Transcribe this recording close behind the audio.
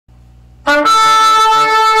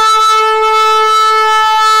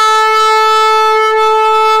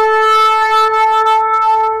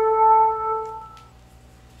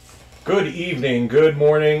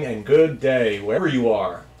Good day, wherever you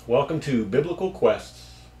are. Welcome to Biblical Quests.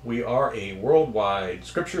 We are a worldwide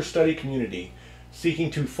scripture study community seeking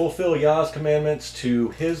to fulfill Yah's commandments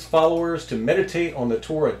to His followers to meditate on the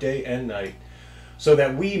Torah day and night, so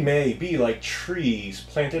that we may be like trees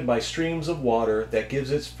planted by streams of water that gives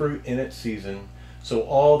its fruit in its season, so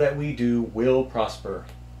all that we do will prosper.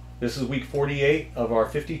 This is week 48 of our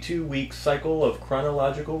 52-week cycle of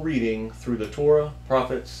chronological reading through the Torah,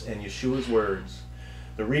 prophets, and Yeshua's words.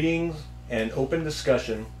 The readings and open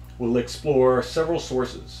discussion will explore several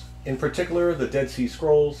sources, in particular the Dead Sea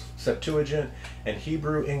Scrolls, Septuagint, and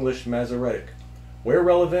Hebrew-English Masoretic. Where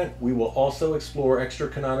relevant, we will also explore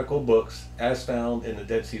extra-canonical books as found in the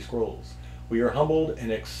Dead Sea Scrolls. We are humbled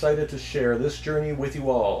and excited to share this journey with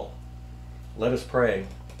you all. Let us pray.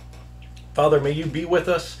 Father, may you be with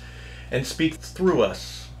us and speak through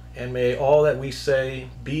us, and may all that we say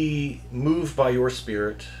be moved by your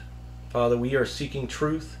Spirit. Father, we are seeking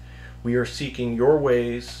truth, we are seeking your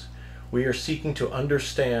ways, we are seeking to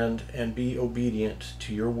understand and be obedient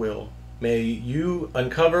to your will. May you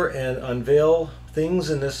uncover and unveil things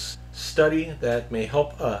in this study that may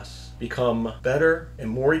help us become better and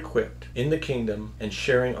more equipped in the kingdom and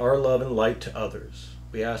sharing our love and light to others.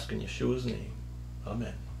 We ask in Yeshua's name.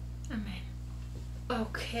 Amen. Amen.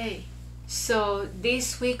 Okay, so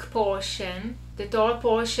this week portion, the Torah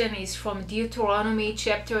portion is from Deuteronomy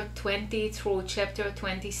chapter 20 through chapter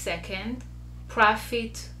 22.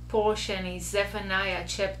 Prophet portion is Zephaniah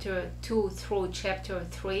chapter 2 through chapter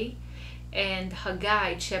 3, and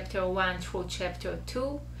Haggai chapter 1 through chapter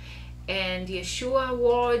 2, and Yeshua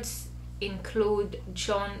words include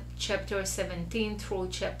John chapter 17 through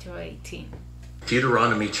chapter 18.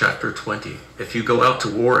 Deuteronomy chapter 20. If you go out to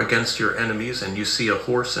war against your enemies, and you see a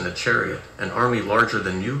horse and a chariot, an army larger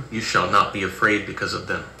than you shall not be afraid because of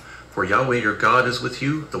them. For Yahweh your God is with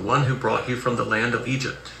you, the one who brought you from the land of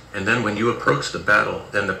Egypt. And then when you approach the battle,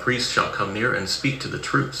 then the priest shall come near and speak to the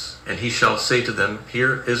troops. And he shall say to them,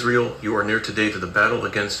 Hear, Israel, you are near today to the battle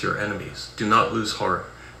against your enemies. Do not lose heart.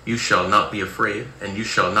 You shall not be afraid, and you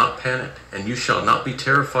shall not panic, and you shall not be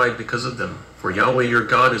terrified because of them. For Yahweh your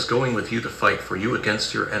God is going with you to fight for you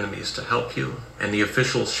against your enemies to help you. And the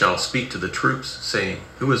officials shall speak to the troops, saying,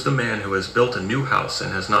 Who is the man who has built a new house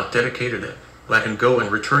and has not dedicated it? Let him go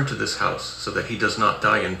and return to this house, so that he does not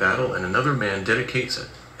die in battle, and another man dedicates it.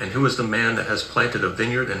 And who is the man that has planted a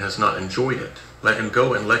vineyard and has not enjoyed it? Let him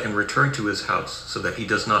go and let him return to his house, so that he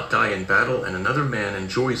does not die in battle, and another man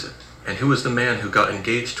enjoys it. And who is the man who got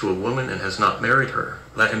engaged to a woman and has not married her?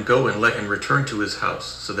 Let him go and let him return to his house,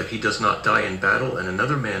 so that he does not die in battle, and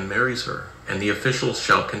another man marries her. And the officials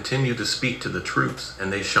shall continue to speak to the troops,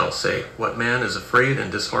 and they shall say, What man is afraid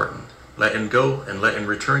and disheartened? Let him go, and let him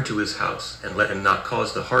return to his house, and let him not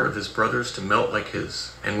cause the heart of his brothers to melt like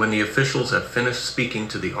his. And when the officials have finished speaking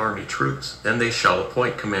to the army troops, then they shall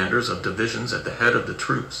appoint commanders of divisions at the head of the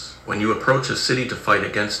troops. When you approach a city to fight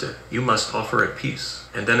against it, you must offer it peace.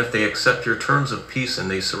 And then if they accept your terms of peace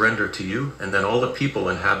and they surrender to you, and then all the people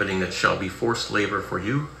inhabiting it shall be forced labor for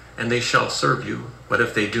you, and they shall serve you. But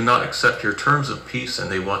if they do not accept your terms of peace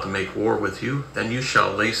and they want to make war with you, then you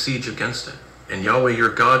shall lay siege against it. And Yahweh your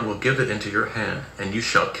God will give it into your hand, and you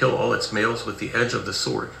shall kill all its males with the edge of the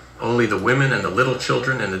sword. Only the women and the little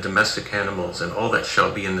children and the domestic animals and all that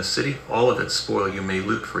shall be in the city, all of its spoil you may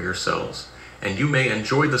loot for yourselves. And you may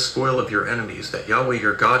enjoy the spoil of your enemies that Yahweh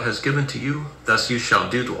your God has given to you. Thus you shall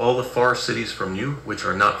do to all the far cities from you, which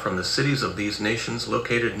are not from the cities of these nations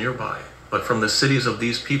located nearby, but from the cities of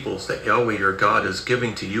these peoples that Yahweh your God is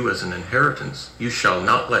giving to you as an inheritance. You shall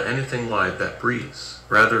not let anything live that breathes.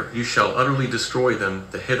 Rather, you shall utterly destroy them,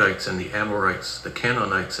 the Hittites and the Amorites, the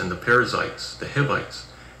Canaanites and the Perizzites, the Hivites,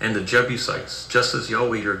 and the Jebusites, just as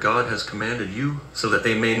Yahweh your God has commanded you, so that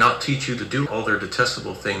they may not teach you to do all their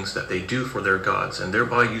detestable things that they do for their gods, and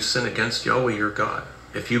thereby you sin against Yahweh your God.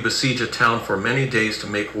 If you besiege a town for many days to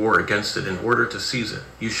make war against it in order to seize it,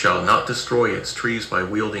 you shall not destroy its trees by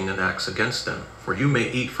wielding an axe against them, for you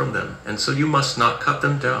may eat from them, and so you must not cut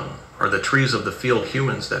them down. Are the trees of the field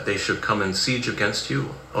humans that they should come and siege against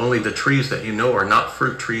you? Only the trees that you know are not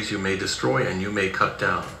fruit trees you may destroy and you may cut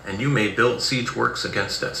down. And you may build siege works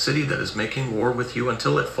against that city that is making war with you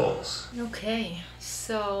until it falls. Okay,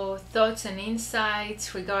 so thoughts and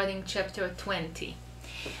insights regarding chapter 20.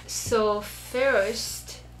 So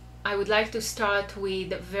first, I would like to start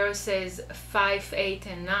with verses 5, 8,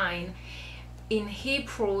 and 9. In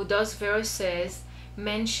Hebrew, those verses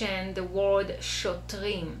mention the word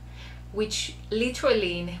shotrim, which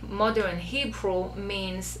literally in modern Hebrew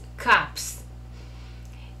means cups.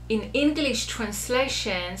 In English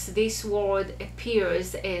translations, this word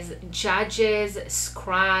appears as judges,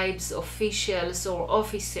 scribes, officials, or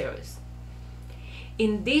officers.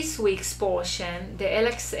 In this week's portion, the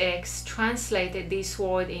LXX translated this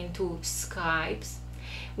word into scribes,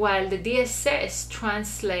 while the DSS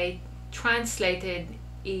translated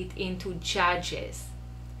it into judges.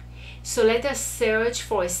 So let us search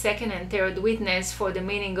for a second and third witness for the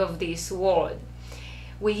meaning of this word.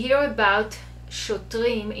 We hear about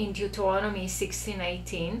Shotrim in Deuteronomy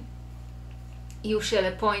 16:18. You shall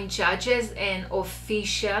appoint judges and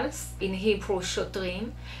officials, in Hebrew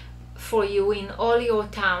Shotrim, for you in all your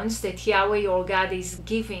towns that Yahweh your God is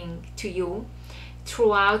giving to you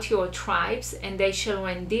throughout your tribes, and they shall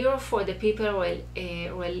render for the people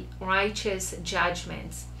righteous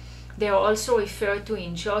judgments. They are also referred to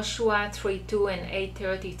in Joshua 3:2 and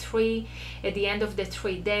 8:33. At the end of the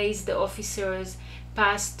 3 days, the officers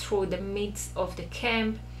passed through the midst of the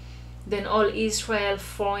camp. Then all Israel,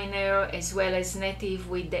 foreigner as well as native,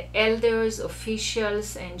 with the elders,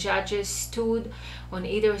 officials, and judges stood on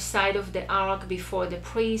either side of the ark before the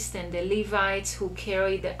priests and the Levites who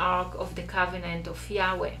carried the ark of the covenant of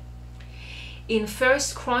Yahweh. In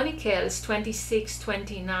 1 Chronicles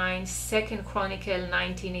 26:29, 2 Chronicles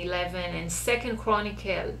 19:11, and 2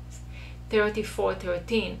 Chronicles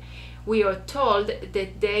 34:13, we are told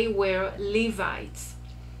that they were Levites.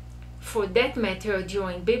 For that matter,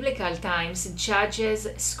 during biblical times, judges,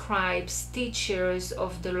 scribes, teachers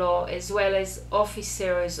of the law, as well as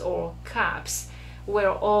officers or caps, were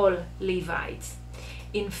all Levites.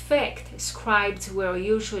 In fact, scribes were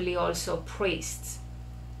usually also priests.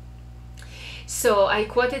 So I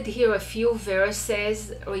quoted here a few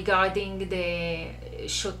verses regarding the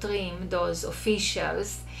Shotrim, those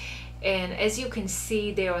officials, and as you can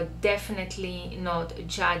see, they are definitely not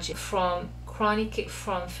judges. From 1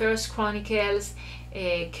 Chronicles,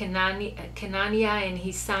 Canaan and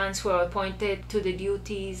his sons were appointed to the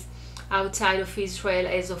duties outside of Israel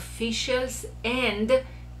as officials and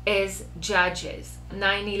as judges.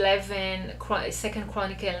 9:11, 2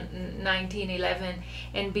 Chronicles 19:11,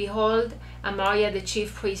 and behold, Amariah the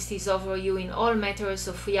chief priest is over you in all matters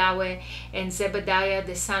of Yahweh, and Zebadiah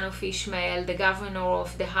the son of Ishmael, the governor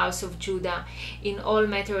of the house of Judah, in all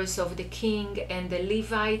matters of the king, and the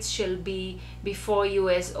Levites shall be before you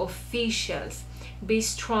as officials. Be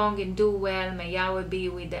strong and do well, may Yahweh be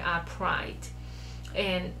with the upright.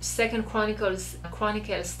 And 2 Chronicles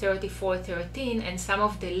 34:13, and some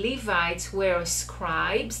of the Levites were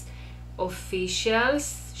scribes, officials,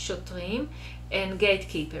 shotrim, and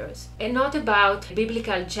gatekeepers. And not about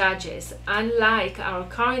biblical judges. Unlike our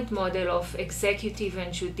current model of executive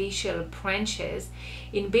and judicial branches,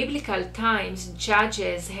 in biblical times,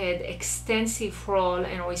 judges had extensive role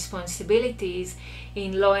and responsibilities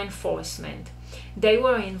in law enforcement. They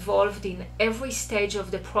were involved in every stage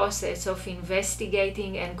of the process of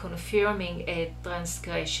investigating and confirming a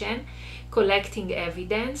transgression, collecting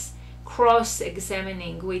evidence,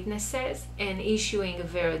 cross-examining witnesses, and issuing a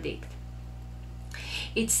verdict.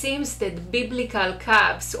 It seems that biblical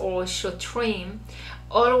caps or shotrim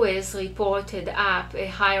always reported up a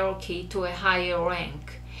hierarchy to a higher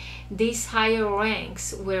rank. These higher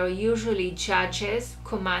ranks were usually judges,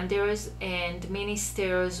 commanders, and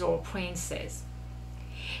ministers or princes.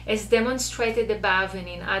 As demonstrated above and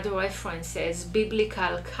in other references,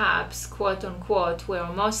 biblical caps, quote-unquote, were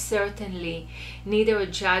most certainly neither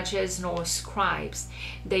judges nor scribes.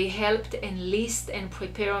 They helped enlist and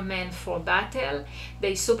prepare men for battle,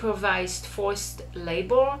 they supervised forced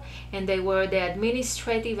labor, and they were the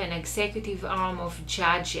administrative and executive arm of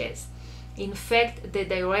judges. In fact, they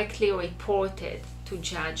directly reported to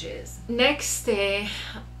judges. Next,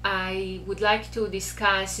 I would like to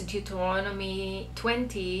discuss Deuteronomy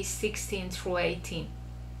 20:16 through 18.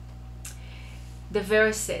 The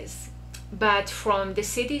verses, "But from the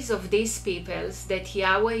cities of these peoples that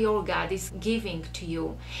Yahweh your God is giving to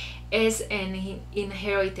you as an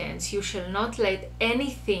inheritance, you shall not let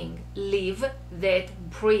anything live that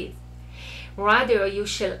breathe. Rather, you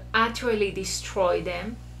shall utterly destroy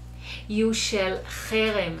them. You shall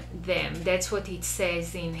cherem them." That's what it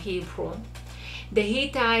says in Hebrew. "The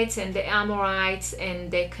Hittites and the Amorites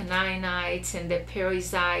and the Canaanites and the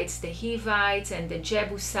Perizzites, the Hivites and the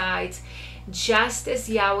Jebusites, just as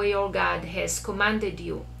Yahweh your God has commanded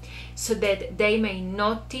you, so that they may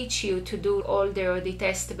not teach you to do all their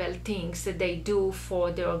detestable things that they do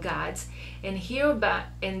for their gods,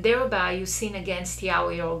 and thereby you sin against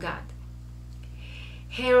Yahweh your God."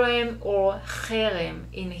 Herem or cherem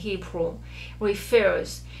in Hebrew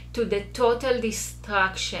refers to the total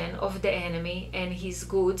destruction of the enemy and his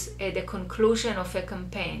goods at the conclusion of a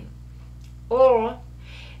campaign, or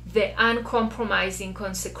the uncompromising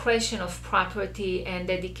consecration of property and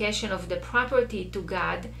dedication of the property to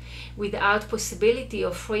God without possibility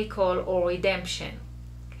of recall or redemption.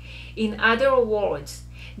 In other words,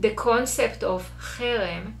 the concept of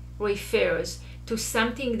cherem refers to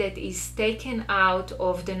something that is taken out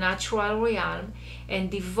of the natural realm and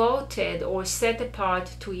devoted or set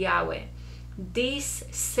apart to Yahweh. This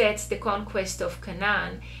sets the conquest of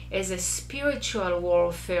Canaan as a spiritual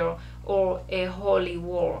warfare or a holy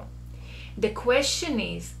war. The question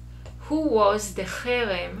is, who was the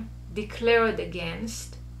cherem declared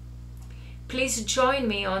against? Please join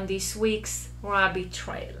me on this week's rabbit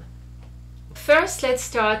trail. First, let's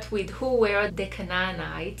start with who were the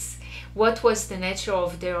Canaanites. What was the nature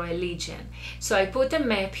of their religion? So I put a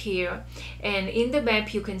map here, and in the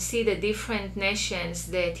map you can see the different nations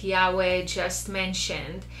that Yahweh just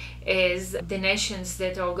mentioned as the nations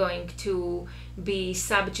that are going to be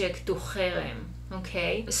subject to cherem.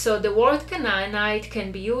 Okay, so the word Canaanite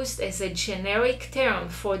can be used as a generic term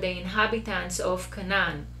for the inhabitants of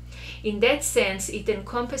Canaan. In that sense, it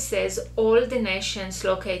encompasses all the nations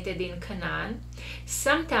located in Canaan.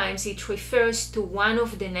 Sometimes it refers to one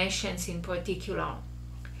of the nations in particular.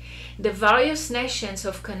 The various nations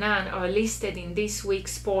of Canaan are listed in this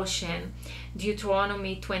week's portion,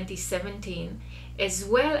 Deuteronomy 20:17, as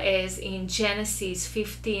well as in Genesis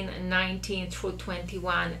 15:19 through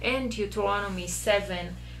 21 and Deuteronomy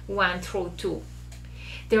 7:1 through 2.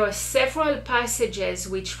 There are several passages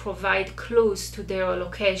which provide clues to their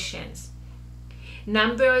locations.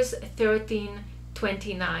 Numbers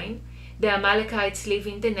 13:29, the Amalekites live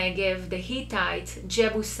in the Negev, the Hittites,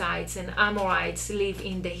 Jebusites, and Amorites live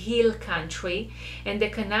in the hill country, and the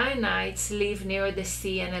Canaanites live near the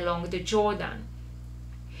sea and along the Jordan.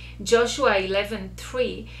 Joshua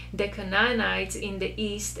 11:3, the Canaanites in the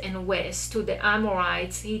east and west, to the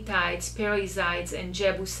Amorites, Hittites, Perizzites, and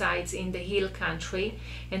Jebusites in the hill country,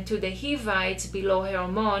 and to the Hivites below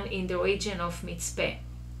Hermon in the region of Mitzpeh.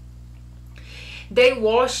 They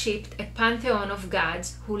worshipped a pantheon of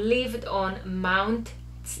gods who lived on Mount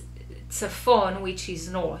Tzafon, which is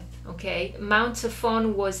north. Okay, Mount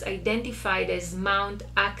Tzafon was identified as Mount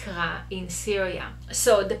Akra in Syria.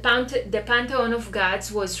 So the pantheon of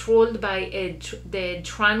gods was ruled by the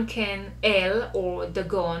drunken El or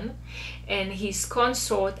Dagon and his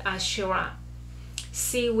consort Asherah.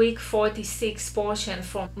 See week 46 portion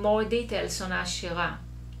for more details on Asherah.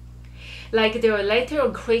 Like their later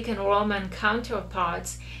Greek and Roman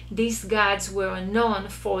counterparts, these gods were known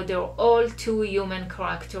for their all too human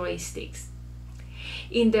characteristics.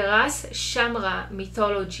 In the Ras Shamra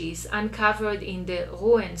mythologies uncovered in the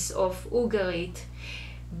ruins of Ugarit,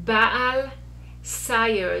 Baal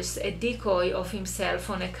sires a decoy of himself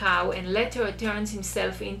on a cow and later turns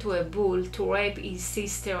himself into a bull to rape his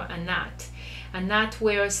sister Anat. Anat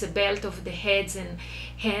wears a belt of the heads and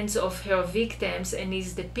hands of her victims and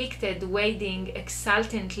is depicted wading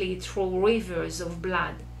exultantly through rivers of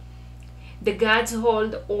blood. The gods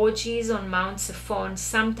hold orgies on Mount Tzafon,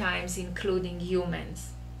 sometimes including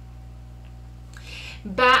humans.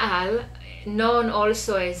 Baal, known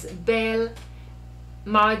also as Bel,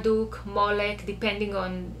 Marduk, Molech, depending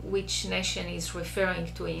on which nation is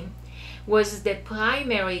referring to him, was the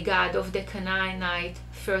primary god of the Canaanite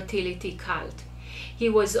fertility cult. He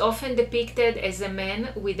was often depicted as a man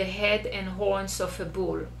with the head and horns of a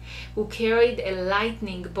bull, who carried a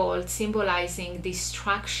lightning bolt symbolizing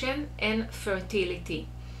destruction and fertility.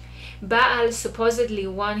 Baal supposedly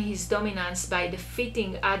won his dominance by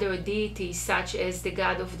defeating other deities such as the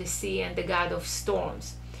god of the sea and the god of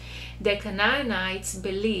storms. The Canaanites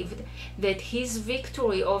believed that his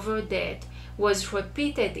victory over death was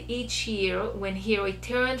repeated each year when he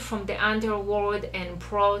returned from the underworld and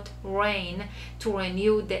brought rain to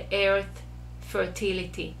renew the earth's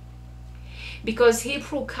fertility. Because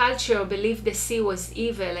Hebrew culture believed the sea was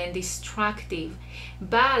evil and destructive,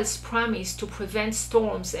 Baal's promise to prevent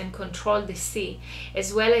storms and control the sea,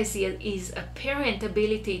 as well as his apparent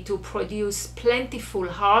ability to produce plentiful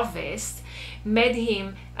harvests, made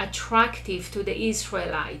him attractive to the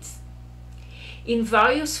Israelites. In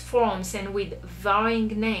various forms and with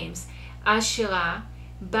varying names, Asherah,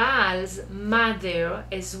 Baal's mother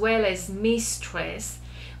as well as mistress,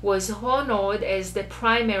 was honored as the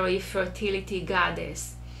primary fertility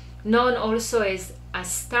goddess, known also as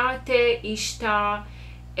Astarte, Ishtar,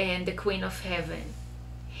 and the Queen of Heaven.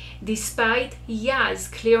 Despite Yah's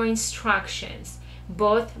clear instructions,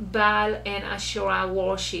 both Baal and Asherah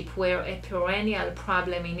worship were a perennial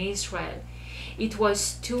problem in Israel. It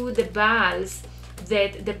was to the Baals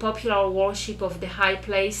that the popular worship of the high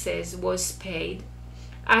places was paid.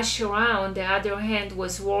 Asherah, on the other hand,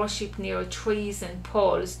 was worshipped near trees and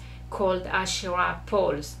poles called Asherah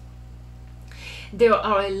poles. There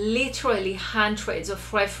are literally hundreds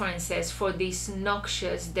of references for this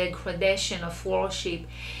noxious degradation of worship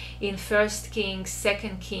in 1 Kings,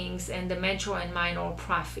 2 Kings, and the Major and Minor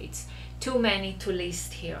Prophets. Too many to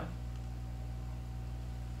list here.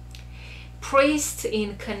 Priests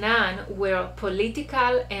in Canaan were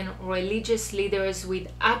political and religious leaders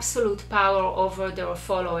with absolute power over their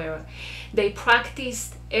followers. They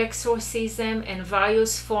practiced exorcism and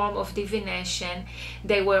various forms of divination.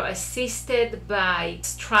 They were assisted by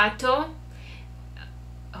strato,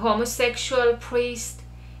 homosexual priests,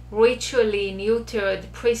 ritually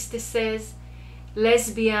neutered priestesses,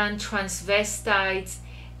 lesbian transvestites,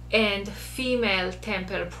 and female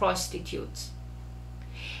temple prostitutes.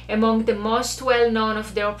 Among the most well-known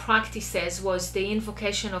of their practices was the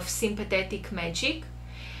invocation of sympathetic magic.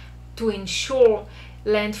 To ensure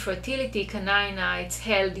land fertility, Canaanites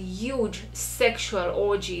held huge sexual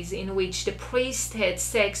orgies in which the priest had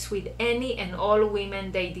sex with any and all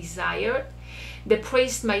women they desired. The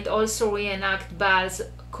priest might also reenact Baal's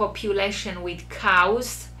copulation with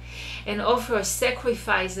cows and offer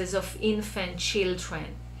sacrifices of infant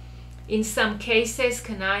children. In some cases,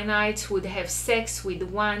 Canaanites would have sex with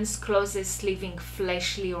one's closest living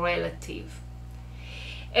fleshly relative.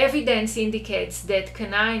 Evidence indicates that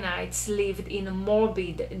Canaanites lived in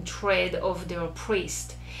morbid dread of their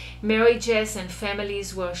priest. Marriages and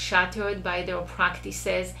families were shattered by their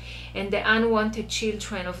practices, and the unwanted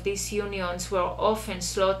children of these unions were often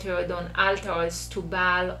slaughtered on altars to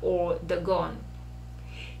Baal or Dagon.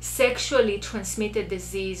 Sexually transmitted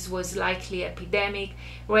disease was likely epidemic.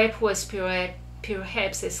 Rape was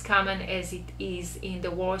perhaps as common as it is in the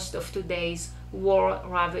worst of today's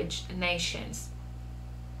war-ravaged nations.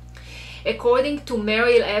 According to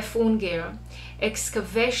Meryl F. Unger,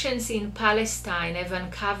 excavations in Palestine have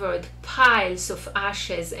uncovered piles of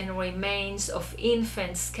ashes and remains of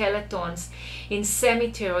infant skeletons in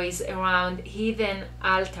cemeteries around heathen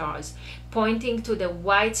altars, pointing to the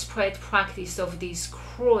widespread practice of this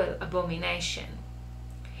cruel abomination.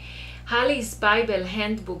 Halley's Bible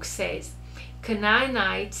Handbook says,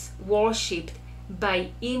 Canaanites worshipped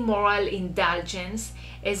by immoral indulgence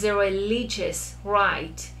as a religious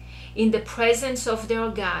rite in the presence of their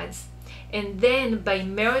gods, and then by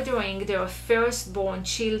murdering their firstborn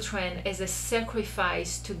children as a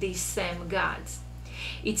sacrifice to these same gods.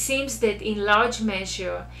 It seems that in large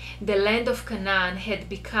measure the land of Canaan had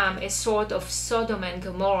become a sort of Sodom and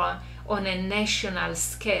Gomorrah on a national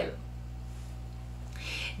scale.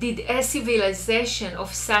 Did a civilization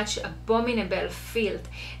of such abominable filth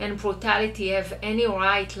and brutality have any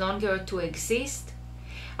right longer to exist?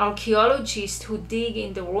 Archaeologists who dig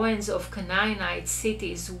in the ruins of Canaanite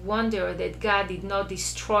cities wonder that God did not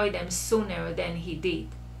destroy them sooner than he did.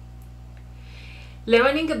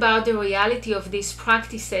 Learning about the reality of these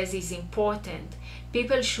practices is important.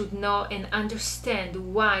 People should know and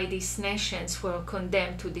understand why these nations were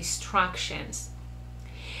condemned to destructions.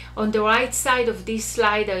 On the right side of this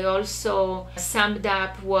slide, I also summed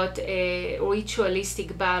up what a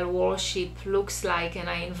ritualistic Baal worship looks like, and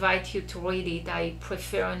I invite you to read it. I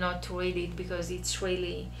prefer not to read it because it's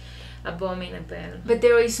really abominable. But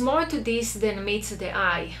there is more to this than meets the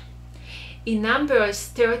eye. In Numbers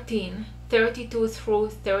 13, 32 through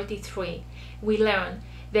 33, we learn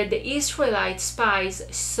that the Israelite spies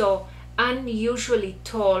saw unusually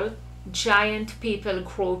tall, giant people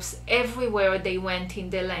groups everywhere they went in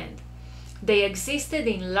the land. They existed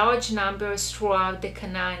in large numbers throughout the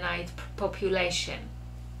Canaanite population.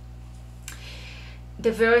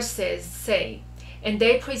 The verses say, "And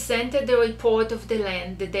they presented the report of the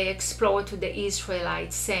land that they explored to the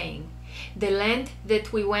Israelites, saying, The land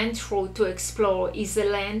that we went through to explore is a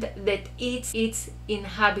land that eats its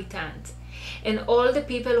inhabitants, and all the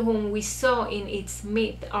people whom we saw in its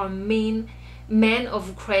midst are men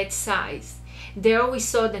of great size. There we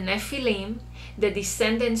saw the Nephilim, the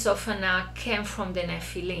descendants of Enoch came from the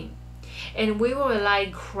Nephilim. And we were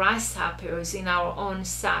like grasshoppers in our own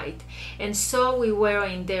sight, and so we were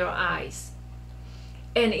in their eyes."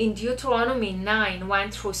 And in Deuteronomy 9,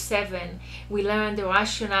 1 through 7, we learn the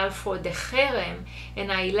rationale for the cherem,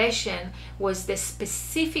 annihilation, was the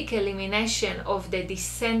specific elimination of the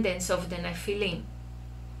descendants of the Nephilim.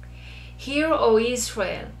 "Hear, O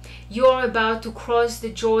Israel, you are about to cross the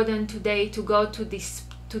Jordan today to go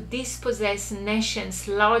to dispossess nations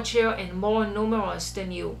larger and more numerous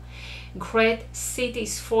than you, great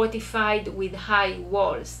cities fortified with high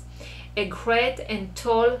walls, a great and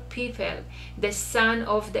tall people, the son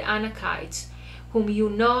of the Anakites, whom you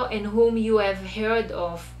know and whom you have heard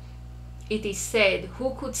of, it is said, who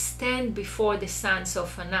could stand before the sons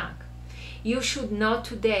of Anak? You should know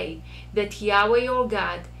today that Yahweh your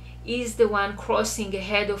God is the one crossing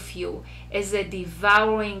ahead of you as a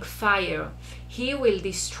devouring fire. He will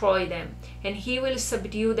destroy them, and he will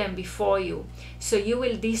subdue them before you. So you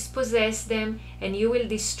will dispossess them, and you will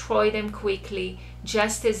destroy them quickly,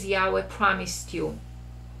 just as Yahweh promised you.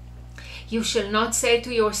 You shall not say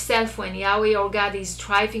to yourself when Yahweh your God is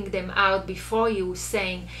driving them out before you,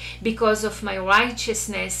 saying, because of my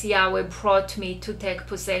righteousness Yahweh brought me to take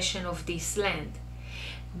possession of this land.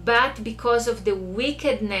 But because of the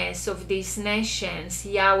wickedness of these nations,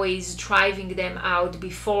 Yahweh is driving them out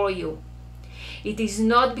before you. It is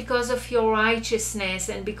not because of your righteousness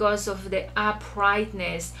and because of the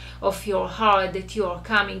uprightness of your heart that you are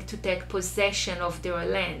coming to take possession of their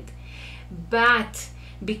land, but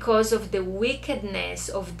because of the wickedness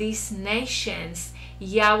of these nations,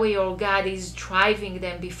 Yahweh your God is driving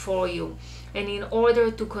them before you, and in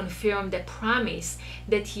order to confirm the promise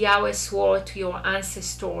that Yahweh swore to your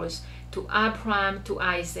ancestors, to Abraham, to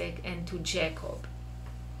Isaac, and to Jacob.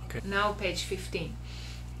 Okay. Now page 15.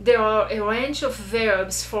 There are a range of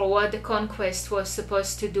verbs for what the conquest was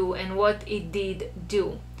supposed to do and what it did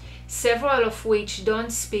do, several of which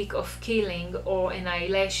don't speak of killing or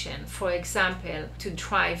annihilation. For example, to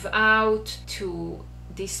drive out, to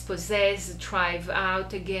dispossess, drive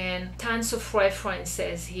out again. Tons of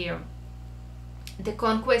references here. The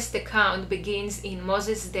conquest account begins in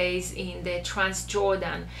Moses' days in the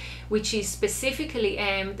Transjordan, which is specifically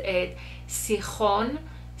aimed at Sihon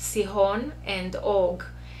and Og.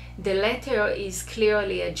 The latter is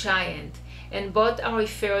clearly a giant, and both are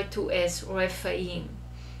referred to as Rephaim,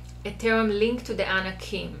 a term linked to the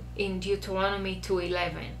Anakim in Deuteronomy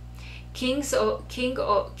 2:11. Kings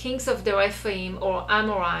of the Rephaim or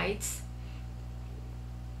Amorites.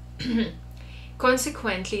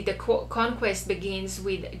 Consequently, the conquest begins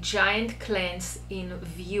with giant clans in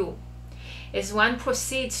view. As one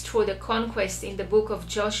proceeds through the conquest in the book of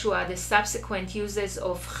Joshua, the subsequent uses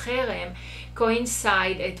of cherem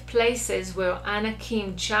coincide at places where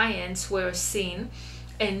Anakim giants were seen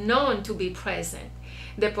and known to be present.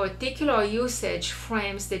 The particular usage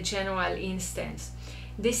frames the general instance.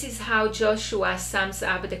 This is how Joshua sums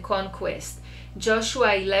up the conquest.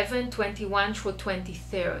 Joshua 11:21 through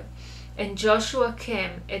 23. And Joshua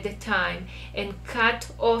came at the time and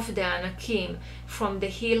cut off the Anakim from the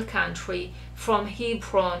hill country, from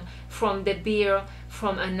Hebron, from the Beer,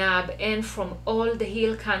 from Anab, and from all the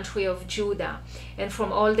hill country of Judah, and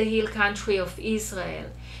from all the hill country of Israel.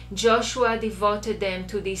 Joshua devoted them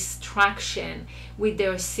to destruction with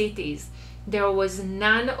their cities. There was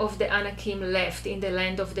none of the Anakim left in the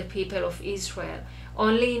land of the people of Israel.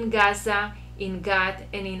 Only in Gaza, in Gath,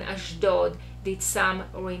 and in Ashdod did some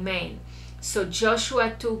remain. So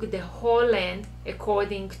Joshua took the whole land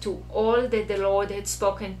according to all that the Lord had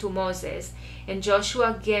spoken to Moses, and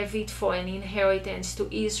Joshua gave it for an inheritance to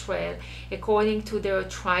Israel according to their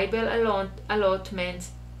tribal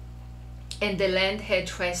allotments, and the land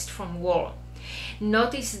had rest from war.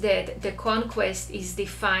 Notice that the conquest is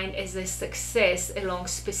defined as a success along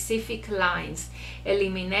specific lines: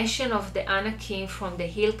 elimination of the Anakim from the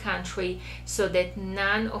hill country so that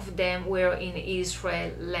none of them were in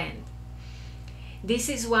Israel land. This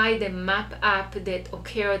is why the map-up that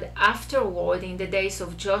occurred afterward in the days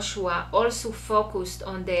of Joshua also focused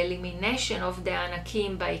on the elimination of the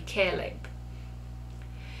Anakim by Caleb.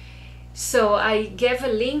 So I gave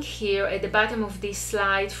a link here at the bottom of this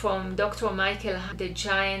slide from Dr. Michael, The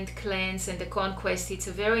Giant Clans and the Conquest. It's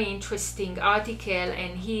a very interesting article,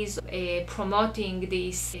 and he's promoting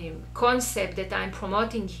this concept that I'm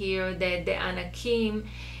promoting here, that the Anakim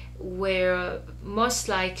were most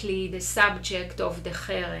likely the subject of the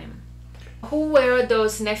cherem. Who were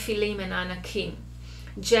those Nephilim and Anakim?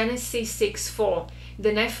 Genesis 6:4.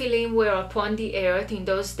 The Nephilim were upon the earth in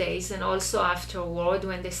those days and also afterward,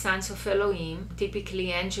 when the sons of Elohim,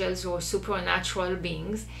 typically angels or supernatural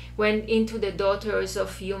beings, went into the daughters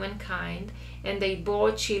of humankind, and they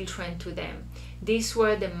bore children to them. These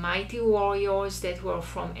were the mighty warriors that were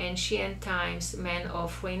from ancient times, men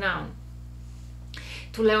of renown.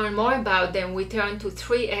 To learn more about them, we turn to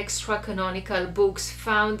 3 extra-canonical books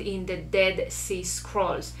found in the Dead Sea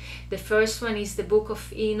Scrolls. The first one is the Book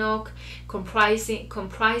of Enoch,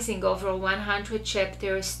 comprising over 100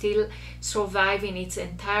 chapters, still survive in its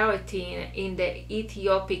entirety in the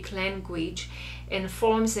Ethiopic language, and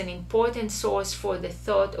forms an important source for the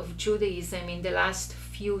thought of Judaism in the last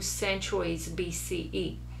few centuries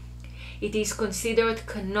BCE. It is considered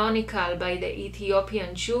canonical by the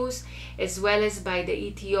Ethiopian Jews as well as by the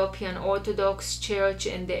Ethiopian Orthodox Church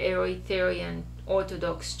and the Eritrean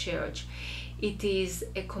Orthodox Church. It is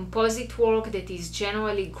a composite work that is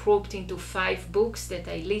generally grouped into 5 books that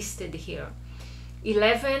I listed here.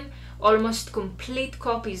 11 almost complete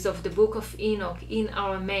copies of the Book of Enoch in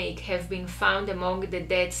Aramaic have been found among the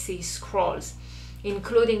Dead Sea Scrolls,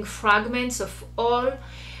 including fragments of all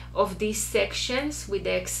of these sections with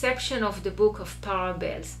the exception of the Book of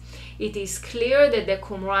Parables. It is clear that the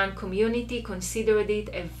Qumran community considered it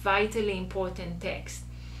a vitally important text.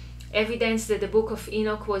 Evidence that the Book of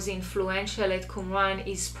Enoch was influential at Qumran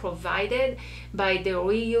is provided by the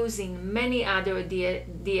reuse in many other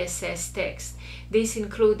DSS texts. These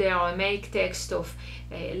include the Aramaic text of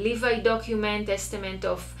Levi document, Testament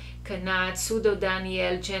of Canaan,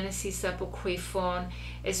 Pseudo-Daniel, Genesis Apocryphon,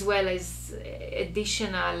 as well as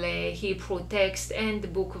additional Hebrew text and the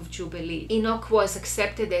Book of Jubilees. Enoch was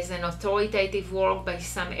accepted as an authoritative work by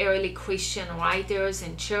some early Christian writers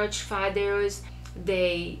and church fathers.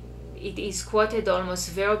 It is quoted almost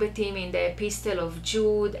verbatim in the Epistle of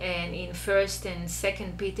Jude, and in 1st and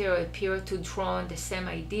 2nd Peter appear to draw on the same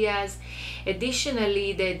ideas.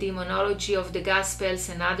 Additionally, the demonology of the Gospels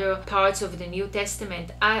and other parts of the New Testament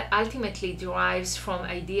ultimately derives from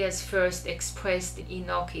ideas first expressed in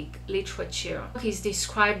Enochic literature. Enoch is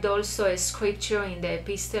described also as scripture in the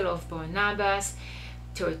Epistle of Barnabas.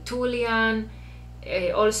 Tertullian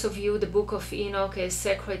also viewed the Book of Enoch as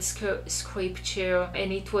sacred scripture,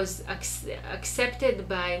 and it was accepted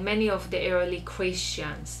by many of the early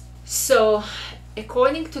Christians. So,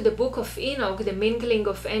 according to the Book of Enoch, the mingling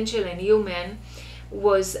of angel and human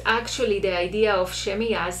was actually the idea of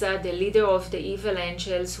Shemiyaza, the leader of the evil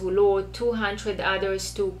angels, who lured 200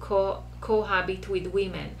 others to cohabit with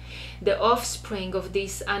women. The offspring of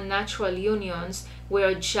these unnatural unions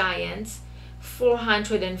were giants,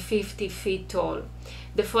 450 feet tall.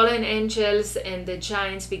 The fallen angels and the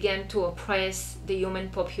giants began to oppress the human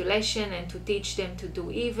population and to teach them to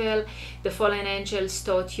do evil. The fallen angels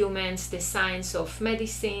taught humans the science of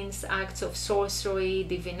medicines, acts of sorcery,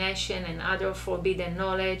 divination, and other forbidden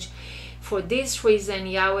knowledge. For this reason,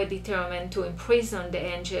 Yahweh determined to imprison the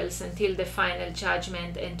angels until the final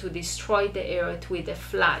judgment and to destroy the earth with a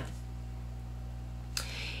flood.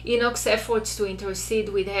 Enoch's efforts to intercede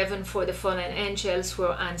with heaven for the fallen angels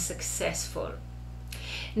were unsuccessful.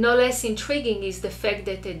 No less intriguing is the fact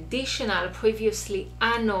that additional previously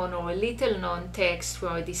unknown or little known texts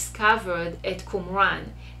were discovered at Qumran.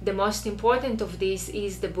 The most important of these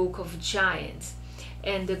is the Book of Giants.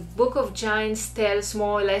 And the Book of Giants tells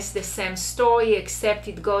more or less the same story, except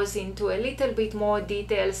it goes into a little bit more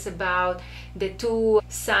details about the 2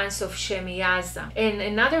 sons of Shemiyaza. And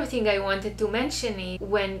another thing I wanted to mention is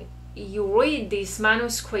when you read these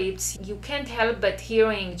manuscripts, you can't help but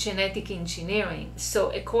hearing genetic engineering. So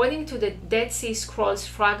according to the Dead Sea Scrolls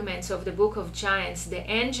fragments of the Book of Giants, the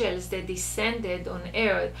angels that descended on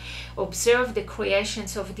earth observed the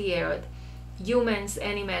creations of the earth, humans,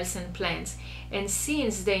 animals, and plants. And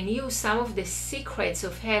since they knew some of the secrets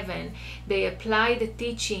of heaven, they applied the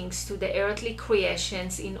teachings to the earthly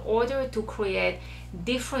creations in order to create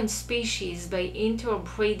different species by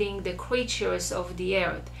interbreeding the creatures of the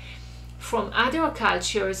earth. From other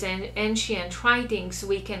cultures and ancient writings,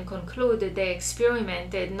 we can conclude that they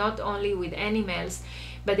experimented not only with animals,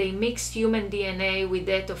 but they mixed human DNA with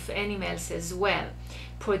that of animals as well,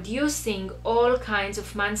 producing all kinds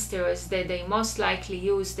of monsters that they most likely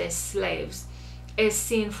used as slaves, as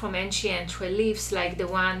seen from ancient reliefs like the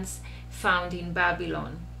ones found in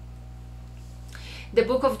Babylon. The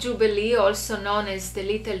Book of Jubilees, also known as the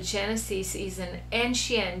Little Genesis, is an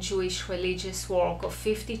ancient Jewish religious work of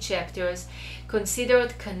 50 chapters,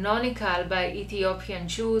 considered canonical by Ethiopian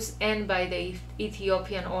Jews and by the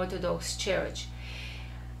Ethiopian Orthodox Church.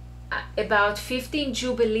 About 15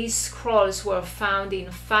 Jubilee scrolls were found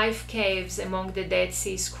in 5 caves among the Dead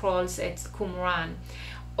Sea Scrolls at Qumran.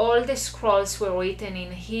 All the scrolls were written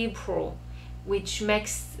in Hebrew, which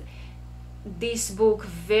makes this book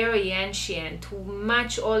very ancient,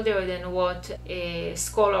 much older than what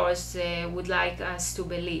scholars would like us to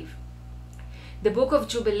believe. The Book of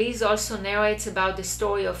Jubilees also narrates about the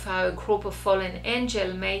story of how a group of fallen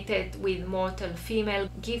angels mated with mortal female,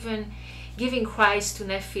 giving rise to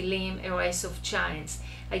Nephilim, a race of giants.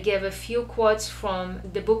 I gave a few quotes from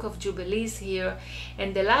the Book of Jubilees here,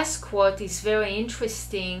 and the last quote is very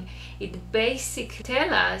interesting. It basically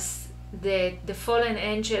tells us that the fallen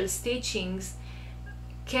angels' teachings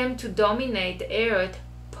came to dominate earth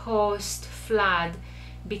post-flood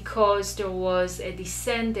because there was a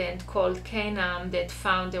descendant called Canaan that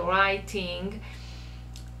found a writing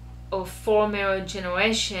of former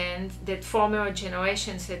generations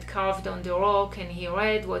had carved on the rock, and he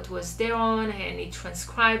read what was thereon, and he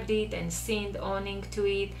transcribed it and signed owning to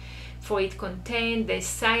it, for it contained the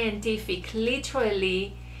scientific,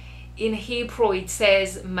 literally in Hebrew it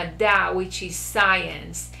says Mada, which is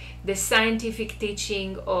science, the scientific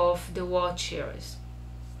teaching of the watchers.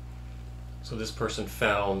 So this person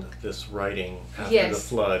found this writing after Yes. the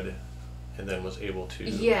flood and then was able to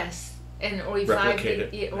Yes, and revived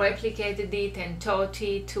replicate replicated it and taught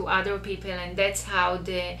it to other people, and that's how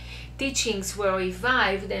the teachings were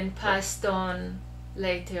revived and passed on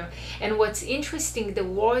later. And what's interesting, the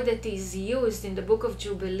word that is used in the Book of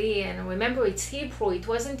Jubilee, and remember it's Hebrew, it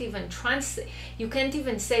wasn't even you can't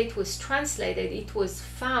even say it was translated, it was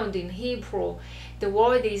found in Hebrew. The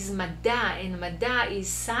word is Mada, and Mada is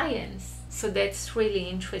science. So that's really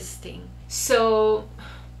interesting. So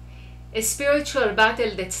a spiritual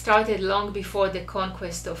battle that started long before the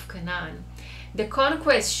conquest of Canaan. The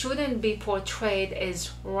conquest shouldn't be portrayed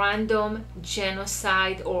as random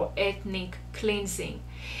genocide or ethnic cleansing.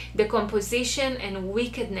 The composition and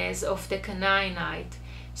wickedness of the Canaanite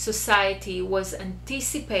society was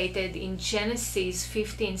anticipated in Genesis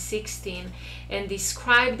 15:16 and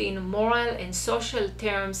described in moral and social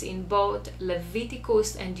terms in both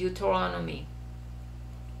Leviticus and Deuteronomy.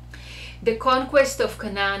 The conquest of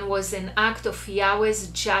Canaan was an act of Yahweh's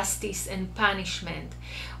justice and punishment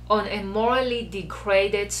on a morally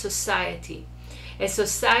degraded society, a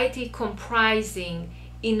society comprising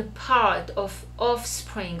in part of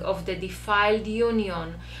offspring of the defiled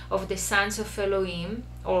union of the sons of Elohim,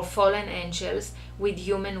 or fallen angels, with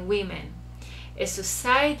human women, a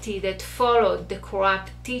society that followed the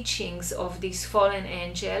corrupt teachings of these fallen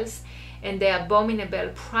angels and the abominable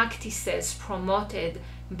practices promoted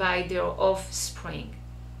by their offspring.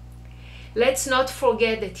 Let's not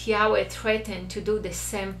forget that Yahweh threatened to do the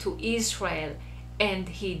same to Israel, and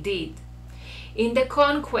he did. In the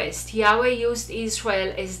conquest, Yahweh used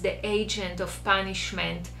Israel as the agent of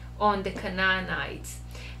punishment on the Canaanites.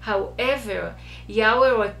 However,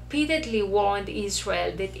 Yahweh repeatedly warned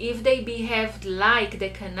Israel that if they behaved like the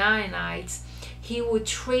Canaanites, he would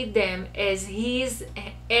treat them as his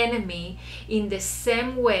enemy in the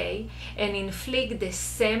same way and inflict the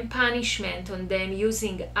same punishment on them,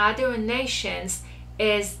 using other nations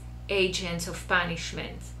as agents of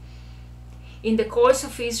punishment. In the course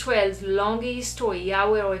of Israel's long history,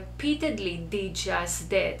 Yahweh repeatedly did just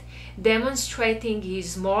that, demonstrating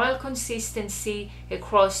his moral consistency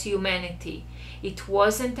across humanity. It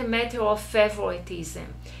wasn't a matter of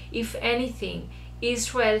favoritism. If anything,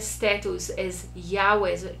 Israel's status as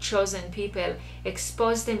Yahweh's chosen people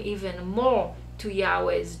exposed them even more to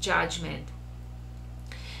Yahweh's judgment.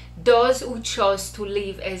 Those who chose to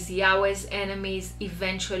live as Yahweh's enemies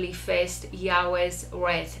eventually faced Yahweh's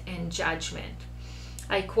wrath and judgment.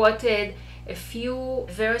 I quoted a few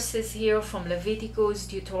verses here from Leviticus,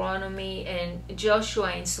 Deuteronomy, and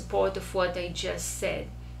Joshua in support of what I just said.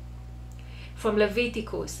 From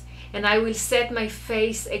Leviticus, and I will set my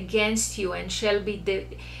face against you, and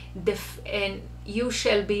you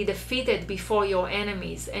shall be defeated before your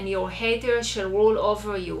enemies, and your haters shall rule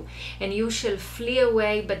over you, and you shall flee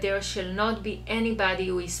away, but there shall not be anybody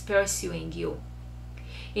who is pursuing you.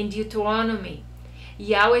 In Deuteronomy,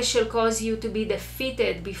 Yahweh shall cause you to be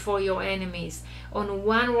defeated before your enemies. On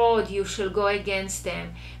one road you shall go against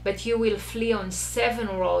them, but you will flee on 7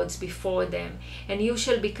 roads before them, and you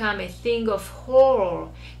shall become a thing of horror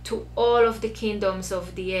to all of the kingdoms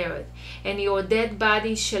of the earth, and your dead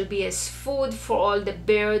bodies shall be as food for all the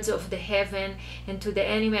birds of the heaven and to the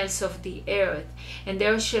animals of the earth, and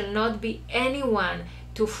there shall not be anyone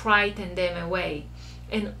to frighten them away.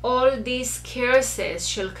 And all these curses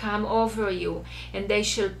shall come over you, and they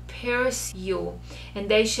shall pierce you, and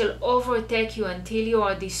they shall overtake you until you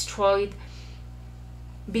are destroyed,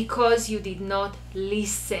 because you did not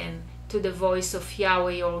listen to the voice of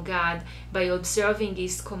Yahweh your God by observing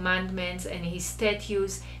his commandments and his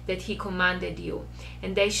statutes that he commanded you.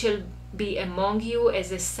 And they shall be among you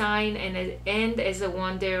as a sign and as a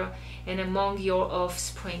wonder, and among your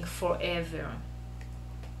offspring forever.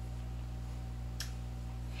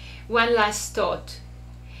 One last thought.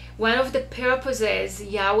 One of the purposes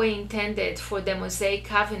Yahweh intended for the Mosaic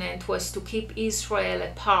covenant was to keep Israel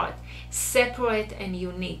apart, separate and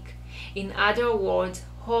unique. In other words,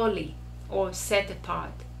 holy or set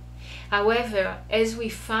apart. However, as we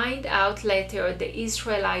find out later, the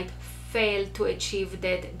Israelites failed to achieve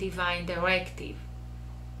that divine directive.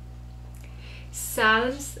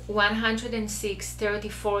 Psalms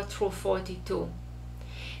 106:34-42.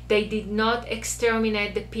 They did not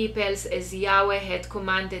exterminate the peoples as Yahweh had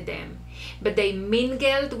commanded them, but they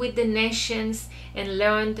mingled with the nations and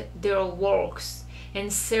learned their works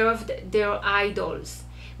and served their idols,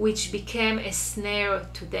 which became a snare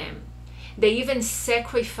to them. They even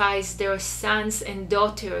sacrificed their sons and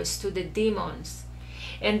daughters to the demons,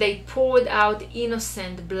 and they poured out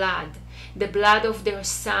innocent blood, the blood of their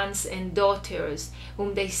sons and daughters,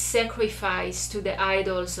 whom they sacrificed to the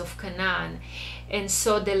idols of Canaan, and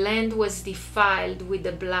so the land was defiled with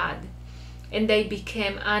the blood. And they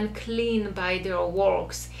became unclean by their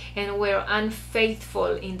works, and were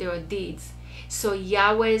unfaithful in their deeds. So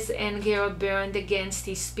Yahweh's anger burned against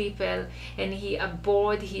his people, and he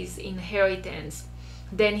abhorred his inheritance.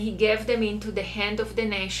 Then he gave them into the hand of the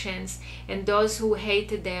nations, and those who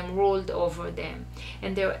hated them ruled over them.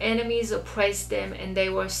 And their enemies oppressed them, and they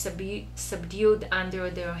were subdued under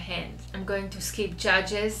their hand. I'm going to skip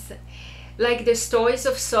Judges. Like the stories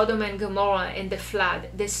of Sodom and Gomorrah and the flood,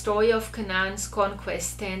 the story of Canaan's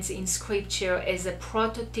conquest stands in Scripture as a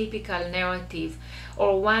prototypical narrative,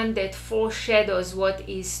 or one that foreshadows what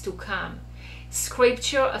is to come.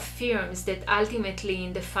 Scripture affirms that ultimately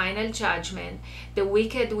in the final judgment, the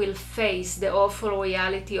wicked will face the awful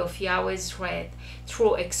reality of Yahweh's wrath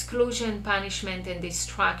through exclusion, punishment, and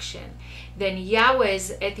destruction. Then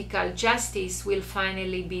Yahweh's ethical justice will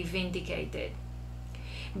finally be vindicated.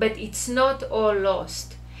 But it's not all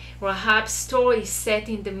lost. Rahab's story set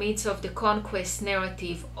in the midst of the conquest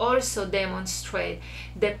narrative also demonstrates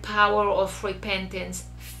the power of repentance,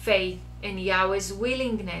 faith, and Yahweh's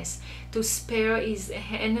willingness to spare his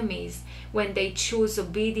enemies when they choose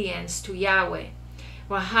obedience to Yahweh.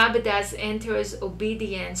 Rahab thus enters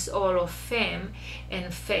obedience, all of fame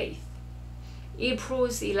and faith.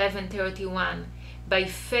 Hebrews 11:31. By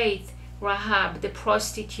faith, Rahab the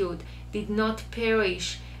prostitute did not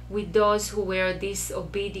perish with those who were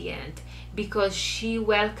disobedient, because she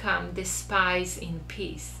welcomed the spies in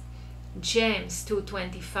peace. James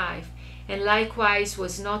 2:25. And likewise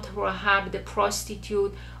was not Rahab the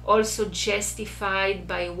prostitute also justified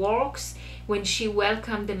by works when she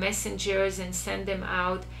welcomed the messengers and sent them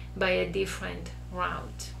out by a different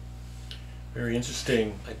route? Very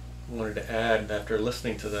interesting. I wanted to add, after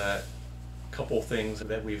listening to that, a couple things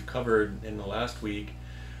that we've covered in the last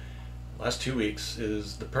 2 weeks,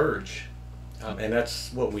 is the purge. And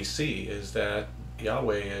that's what we see, is that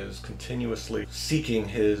Yahweh is continuously seeking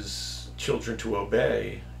his children to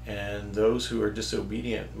obey, and those who are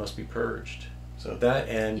disobedient must be purged. So that,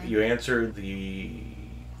 and you answered the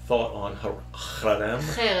thought on harem.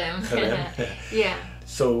 Yeah.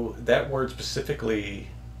 So that word specifically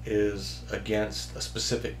is against a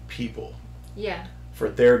specific people. Yeah. For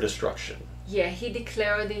their destruction. Yeah, he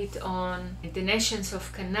declared it on the nations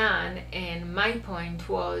of Canaan, and my point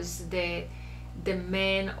was that the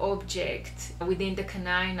main object within the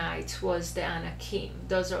Canaanites was the Anakim.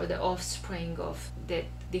 Those are the offspring of the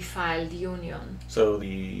defiled union. So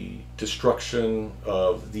the destruction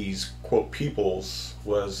of these, quote, peoples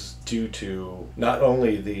was due to not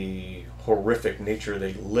only the horrific nature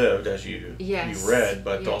they lived, as you read,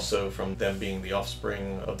 but also from them being the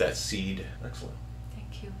offspring of that seed. Excellent.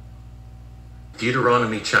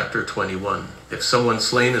 Deuteronomy chapter 21. If someone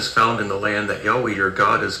slain is found in the land that Yahweh your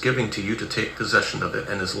God is giving to you to take possession of it,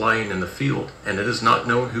 and is lying in the field, and it is not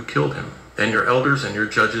known who killed him, then your elders and your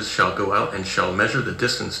judges shall go out and shall measure the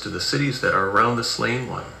distance to the cities that are around the slain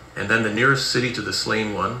one. And then the nearest city to the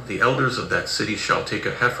slain one, the elders of that city shall take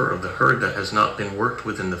a heifer of the herd that has not been worked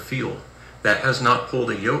with in the field, that has not pulled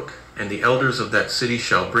a yoke, and the elders of that city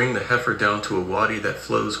shall bring the heifer down to a wadi that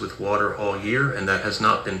flows with water all year, and that has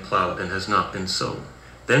not been plowed and has not been sown.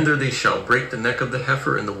 Then there they shall break the neck of the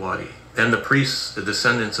heifer in the wadi. Then the priests, the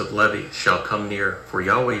descendants of Levi, shall come near, for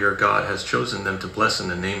Yahweh your God has chosen them to bless in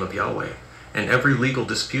the name of Yahweh. And every legal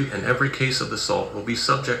dispute and every case of assault will be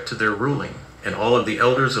subject to their ruling. And all of the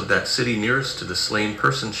elders of that city nearest to the slain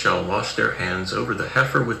person shall wash their hands over the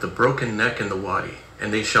heifer with the broken neck in the wadi.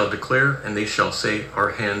 And they shall declare, and they shall say, our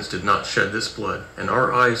hands did not shed this blood, and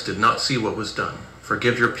our eyes did not see what was done.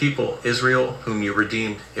 Forgive your people, Israel, whom you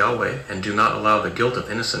redeemed, Yahweh, and do not allow the guilt of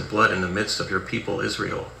innocent blood in the midst of your people,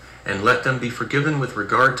 Israel. And let them be forgiven with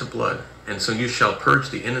regard to blood. And so you shall purge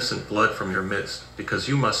the innocent blood from your midst, because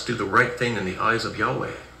you must do the right thing in the eyes of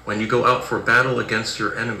Yahweh. When you go out for battle against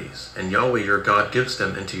your enemies, and Yahweh your God gives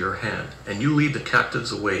them into your hand, and you lead the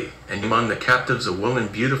captives away, and among the captives a woman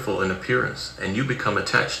beautiful in appearance, and you become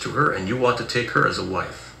attached to her, and you want to take her as a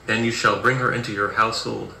wife. Then you shall bring her into your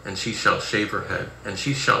household, and she shall shave her head, and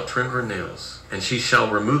she shall trim her nails, and she shall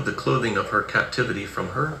remove the clothing of her captivity from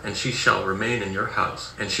her, and she shall remain in your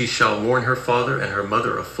house. And she shall mourn her father and her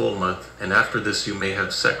mother a full month, and after this you may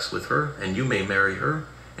have sex with her, and you may marry her,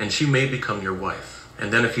 and she may become your wife.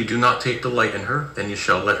 And then if you do not take delight in her, then you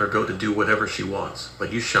shall let her go to do whatever she wants.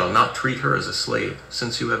 But you shall not treat her as a slave,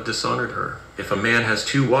 since you have dishonored her. If a man has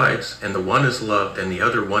 2 wives, and the one is loved, and the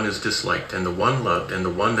other one is disliked, and the one loved and the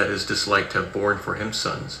one that is disliked have borne for him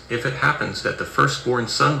sons, if it happens that the firstborn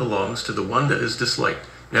son belongs to the one that is disliked,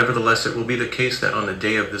 nevertheless it will be the case that on the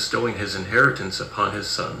day of bestowing his inheritance upon his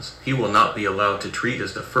sons, he will not be allowed to treat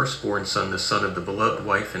as the firstborn son the son of the beloved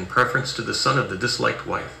wife in preference to the son of the disliked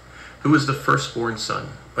wife, who is the firstborn son.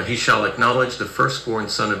 But he shall acknowledge the firstborn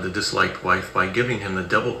son of the disliked wife by giving him the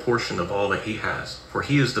double portion of all that he has, for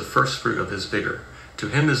he is the firstfruit of his vigor. To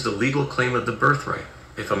him is the legal claim of the birthright.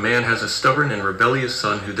 If a man has a stubborn and rebellious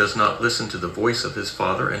son who does not listen to the voice of his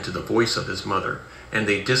father and to the voice of his mother, and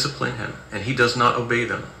they discipline him, and he does not obey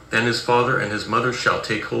them, then his father and his mother shall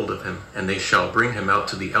take hold of him, and they shall bring him out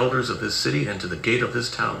to the elders of his city and to the gate of his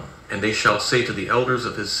town. And they shall say to the elders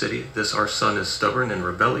of his city, This our son is stubborn and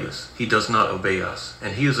rebellious. He does not obey us,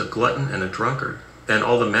 and he is a glutton and a drunkard. Then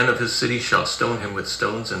all the men of his city shall stone him with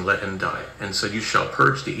stones and let him die. And so you shall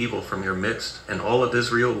purge the evil from your midst, and all of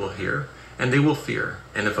Israel will hear, and they will fear.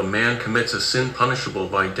 And if a man commits a sin punishable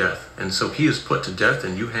by death, and so he is put to death,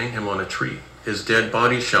 and you hang him on a tree, his dead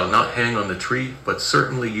body shall not hang on the tree, but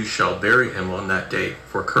certainly you shall bury him on that day.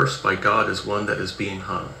 For cursed by God is one that is being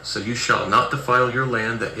hung. So you shall not defile your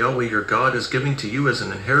land that Yahweh your God is giving to you as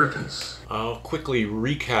an inheritance. I'll quickly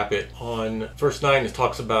recap it. On verse 9, it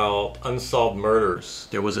talks about unsolved murders.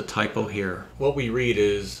 There was a typo here. What we read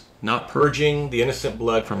is, Not purging the innocent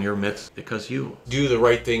blood from your midst, because you do the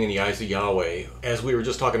right thing in the eyes of Yahweh, as we were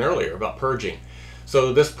just talking earlier about purging.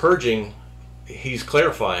 So this purging, he's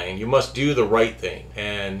clarifying, you must do the right thing.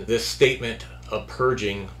 And this statement of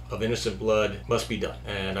purging of innocent blood must be done.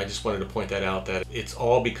 And I just wanted to point that out, that it's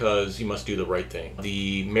all because you must do the right thing.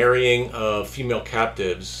 The marrying of female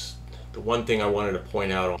captives, the one thing I wanted to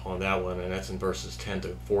point out on that one, and that's in verses 10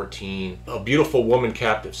 to 14, a beautiful woman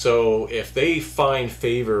captive. So if they find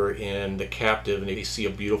favor in the captive and they see a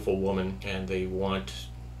beautiful woman and they want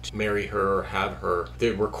to marry her or have her,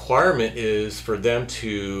 the requirement is for them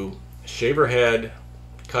to shave her head,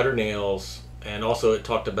 cut her nails, and also it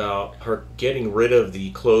talked about her getting rid of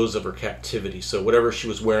the clothes of her captivity. So whatever she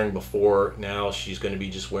was wearing before, now she's going to be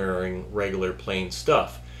just wearing regular plain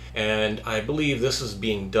stuff. And I believe this is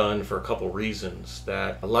being done for a couple reasons.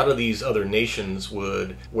 That a lot of these other nations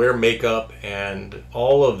would wear makeup and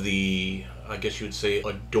all of the, I guess you would say,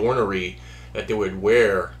 adornery that they would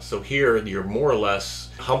wear. So here you're more or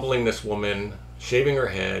less humbling this woman, shaving her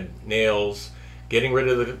head, nails, getting rid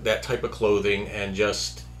of that type of clothing, and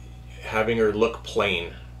just having her look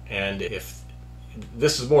plain. And if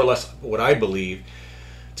this is more or less what I believe,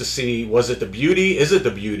 to see, was it the beauty? Is it the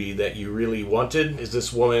beauty that you really wanted? Is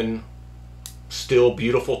this woman still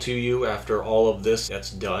beautiful to you after all of this that's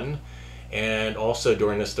done? And also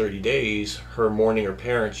during this 30 days, her mourning her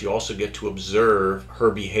parents, you also get to observe her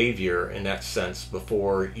behavior in that sense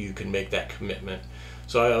before you can make that commitment.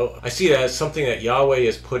 So I see it as something that Yahweh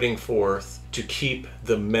is putting forth to keep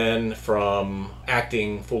the men from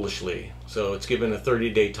acting foolishly. So it's given a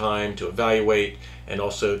 30-day time to evaluate and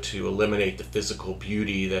also to eliminate the physical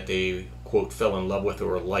beauty that they, quote, fell in love with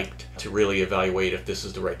or liked, to really evaluate if this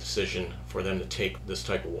is the right decision for them to take this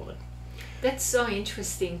type of woman. That's so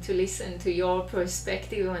interesting to listen to your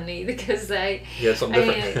perspective on it, because something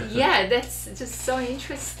different. yeah, that's just so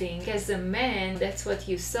interesting. As a man, that's what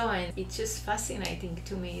you saw, and it's just fascinating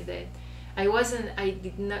to me that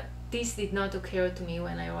this did not occur to me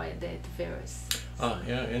when I read that verse. Oh,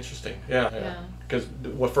 yeah, interesting. Yeah. Because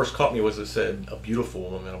what first caught me was it said a beautiful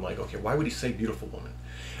woman, and I'm like, okay, why would he say beautiful woman?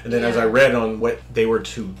 And then as I read on what they were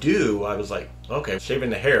to do, I was like, okay, shaving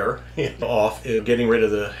the hair off, getting rid of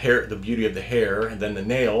the hair, the beauty of the hair, and then the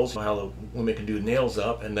nails, how the woman can do nails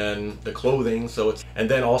up, and then the clothing. And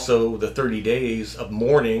then also the 30 days of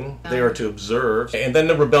mourning they are to observe. And then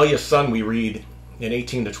the rebellious son we read in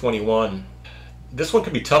 18 to 21. This one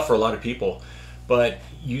can be tough for a lot of people, but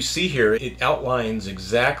you see here, it outlines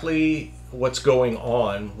exactly what's going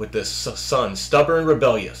on with this son, stubborn,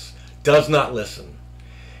 rebellious, does not listen.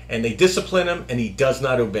 And they discipline him, and he does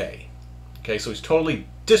not obey. Okay, so he's totally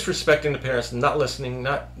disrespecting the parents, not listening,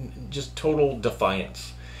 not just total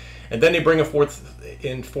defiance. And then they bring him forth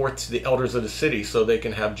to the elders of the city so they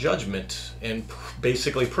can have judgment and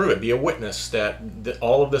basically prove it, be a witness that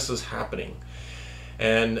all of this is happening.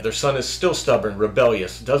 And their son is still stubborn,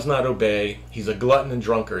 rebellious, does not obey. He's a glutton and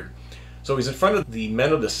drunkard. So he's in front of the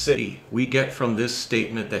men of the city. We get from this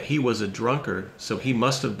statement that he was a drunkard, so he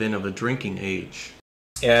must have been of a drinking age.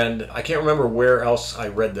 And I can't remember where else I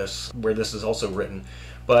read this, where this is also written,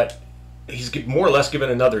 but he's more or less given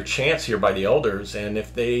another chance here by the elders, and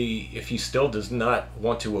if he still does not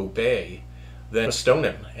want to obey, then stone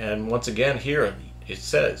him. And once again here it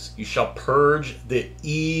says, you shall purge the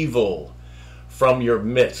evil from your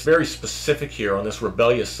midst. Very specific here on this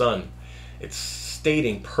rebellious son. It's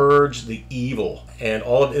stating, purge the evil, and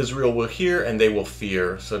all of Israel will hear and they will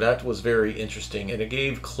fear. So that was very interesting, and it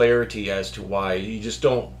gave clarity as to why you just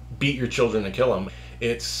don't beat your children and kill them.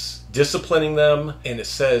 It's disciplining them, and it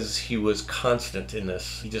says he was constant in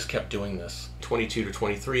this. He just kept doing this. 22 to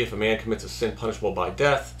 23, if a man commits a sin punishable by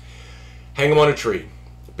death, hang him on a tree,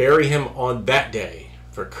 bury him on that day,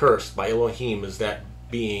 for cursed by Elohim is that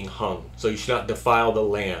being hung. So you should not defile the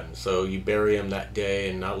land. So you bury him that day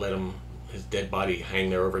and not let his dead body hang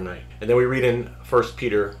there overnight. And then we read in 1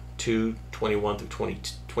 Peter 2:21 through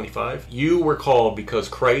 25. You were called because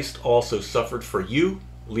Christ also suffered for you,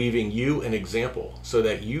 leaving you an example, so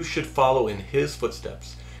that you should follow in his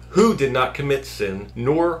footsteps, who did not commit sin,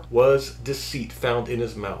 nor was deceit found in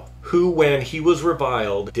his mouth, who when he was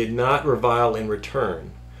reviled did not revile in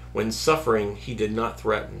return, when suffering he did not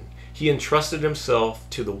threaten. He entrusted himself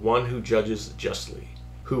to the one who judges justly,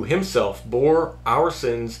 who himself bore our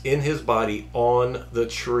sins in his body on the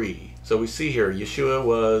tree. So we see here, Yeshua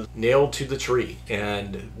was nailed to the tree.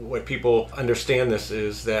 And what people understand this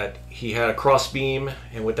is that he had a crossbeam,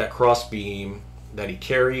 and with that crossbeam that he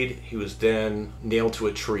carried, he was then nailed to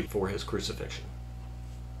a tree for his crucifixion.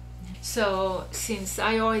 So, since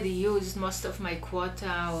I already used most of my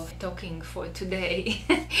quota of talking for today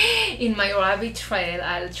in my rabbit trail,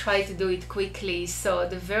 I'll try to do it quickly. So,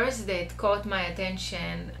 the verse that caught my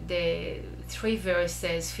attention, the 3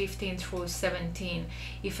 verses, 15 through 17,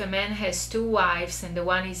 if a man has 2 wives, and the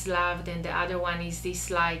one is loved and the other one is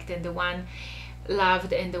disliked, and the one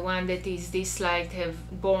loved and the one that is disliked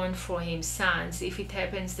have borne for him sons, if it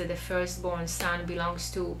happens that the firstborn son belongs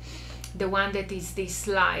to the one that is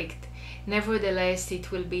disliked, nevertheless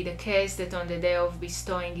it will be the case that on the day of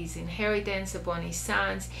bestowing his inheritance upon his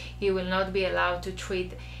sons, he will not be allowed to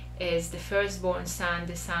treat as the firstborn son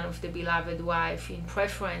the son of the beloved wife in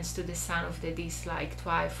preference to the son of the disliked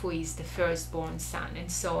wife, who is the firstborn son,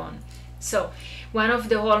 and so on. So, one of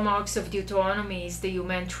the hallmarks of Deuteronomy is the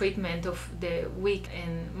human treatment of the weak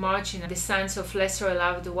and marginal. The sons of lesser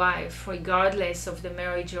loved wife, regardless of the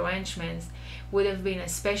marriage arrangements, would have been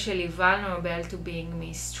especially vulnerable to being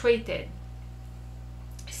mistreated.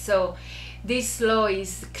 So, this law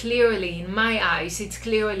is clearly, in my eyes, it's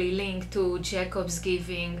clearly linked to Jacob's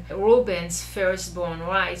giving Reuben's firstborn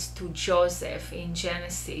rights to Joseph in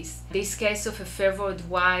Genesis. This case of a favored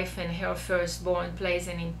wife and her firstborn plays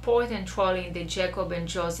an important role in the Jacob and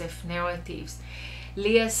Joseph narratives.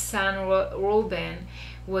 Leah's son Reuben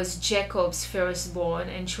was Jacob's firstborn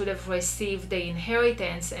and should have received the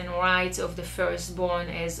inheritance and rights of the firstborn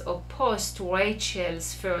as opposed to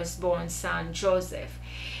Rachel's firstborn son Joseph.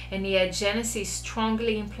 And yet Genesis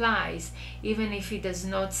strongly implies, even if it does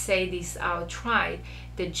not say this outright,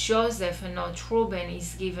 that Joseph and not Reuben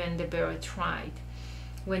is given the birthright.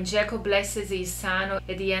 When Jacob blesses his son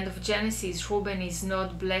at the end of Genesis, Reuben is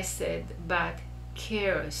not blessed but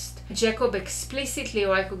cursed. Jacob explicitly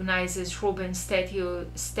recognizes Reuben's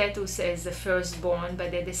status as the firstborn,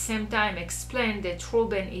 but at the same time explained that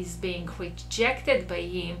Reuben is being rejected by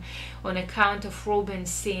him on account of Reuben's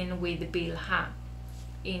sin with Bilhah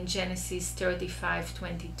in Genesis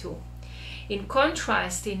 35:22. In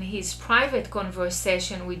contrast, in his private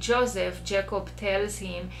conversation with Joseph, Jacob tells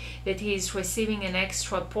him that he is receiving an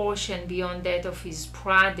extra portion beyond that of his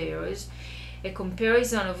brothers. A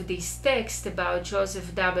comparison of this text about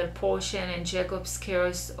Joseph's double portion and Jacob's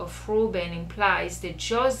curse of Reuben implies that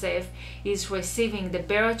Joseph is receiving the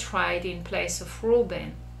birthright in place of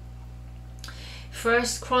Reuben.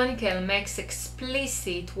 First Chronicle makes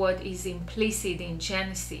explicit what is implicit in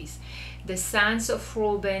Genesis. The sons of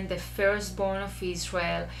Reuben, the firstborn of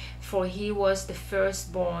Israel, for he was the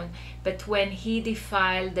firstborn, but when he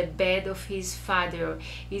defiled the bed of his father,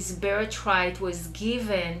 his birthright was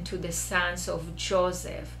given to the sons of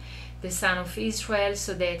Joseph, the son of Israel,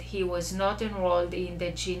 so that he was not enrolled in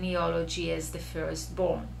the genealogy as the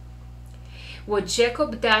firstborn. What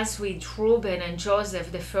Jacob does with Reuben and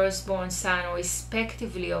Joseph, the firstborn son,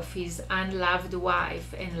 respectively, of his unloved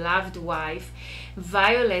wife and loved wife,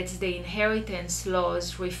 violates the inheritance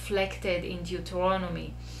laws reflected in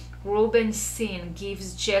Deuteronomy. Reuben's sin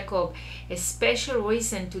gives Jacob a special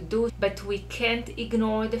reason to do, but we can't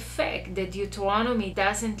ignore the fact that Deuteronomy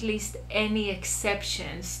doesn't list any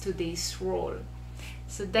exceptions to this rule.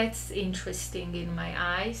 So that's interesting in my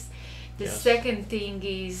eyes. The second thing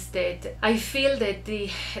is that I feel that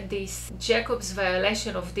this Jacob's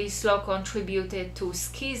violation of this law contributed to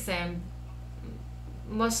schism,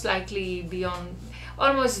 most likely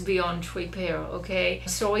almost beyond repair, okay?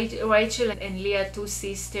 So Rachel and Leah, two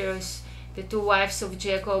sisters, the two wives of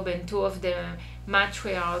Jacob and two of the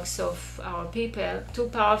matriarchs of our people, two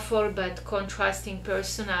powerful but contrasting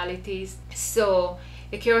personalities. So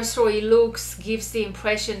a cursory looks gives the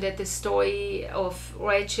impression that the story of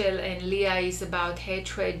Rachel and Leah is about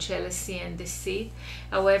hatred, jealousy, and deceit.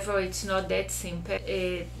 However, it's not that simple.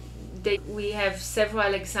 We have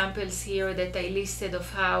several examples here that I listed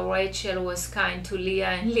of how Rachel was kind to Leah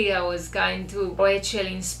and Leah was kind to Rachel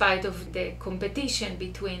in spite of the competition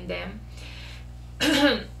between them.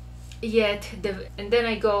 And then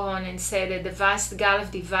I go on and say that the vast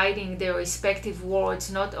gulf dividing their respective worlds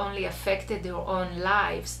not only affected their own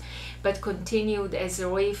lives, but continued as a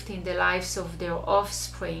rift in the lives of their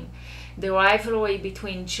offspring. The rivalry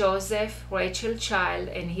between Joseph, Rachel's child,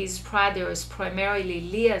 and his brothers, primarily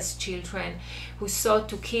Leah's children, who sought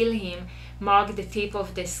to kill him, marked the tip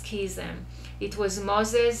of the schism. It was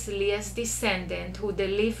Moses, Leah's descendant, who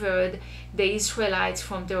delivered the Israelites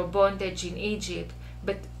from their bondage in Egypt,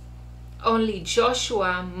 but only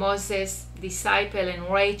Joshua, Moses' disciple and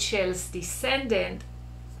Rachel's descendant,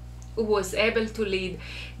 who was able to lead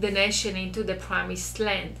the nation into the promised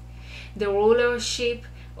land. The rulership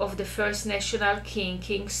of the first national king,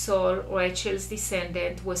 King Saul, Rachel's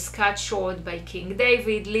descendant, was cut short by King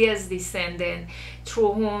David, Leah's descendant,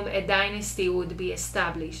 through whom a dynasty would be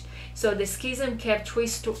established. So the schism kept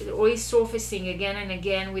resurfacing again and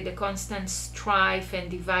again with the constant strife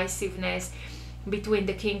and divisiveness between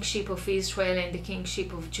the kingship of Israel and the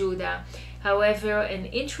kingship of Judah. However, an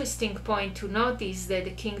interesting point to note is that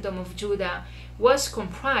the kingdom of Judah was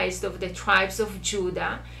comprised of the tribes of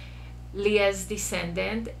Judah, Leah's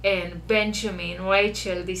descendant, and Benjamin,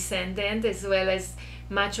 Rachel's descendant, as well as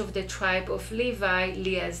much of the tribe of Levi,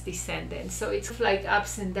 Leah's descendant. So it's like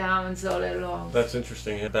ups and downs all along. That's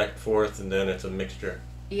interesting. Back and forth, and then it's a mixture.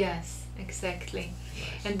 Yes, exactly.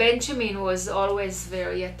 And Benjamin was always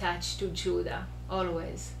very attached to Judah,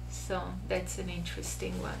 always. So that's an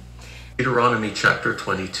interesting one. Deuteronomy chapter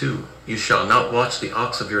 22. You shall not watch the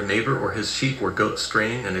ox of your neighbor or his sheep or goat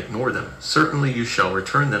straying and ignore them. Certainly you shall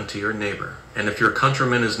return them to your neighbor. And if your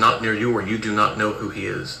countryman is not near you or you do not know who he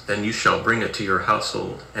is, then you shall bring it to your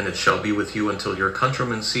household, and it shall be with you until your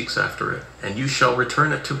countryman seeks after it, and you shall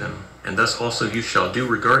return it to him. And thus also you shall do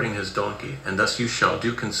regarding his donkey, and thus you shall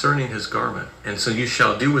do concerning his garment. And so you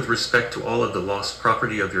shall do with respect to all of the lost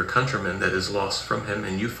property of your countryman that is lost from him,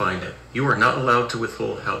 and you find it. You are not allowed to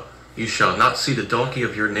withhold help. You shall not see the donkey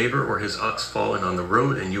of your neighbor or his ox fallen on the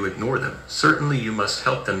road, and you ignore them. Certainly you must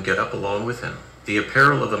help them get up along with him. The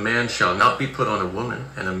apparel of a man shall not be put on a woman,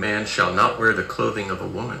 and a man shall not wear the clothing of a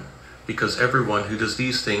woman, because everyone who does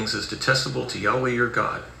these things is detestable to Yahweh your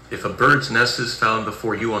God. If a bird's nest is found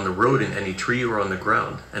before you on the road in any tree or on the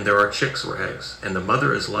ground, and there are chicks or eggs, and the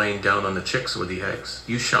mother is lying down on the chicks or the eggs,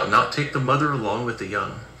 you shall not take the mother along with the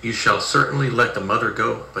young. You shall certainly let the mother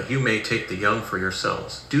go, but you may take the young for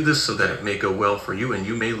yourselves. Do this so that it may go well for you, and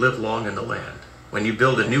you may live long in the land. When you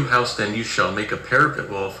build a new house, then you shall make a parapet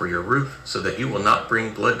wall for your roof, so that you will not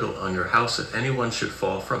bring blood guilt on your house if anyone should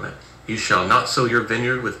fall from it. You shall not sow your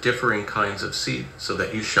vineyard with differing kinds of seed, so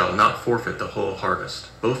that you shall not forfeit the whole harvest,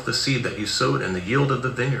 both the seed that you sowed and the yield of the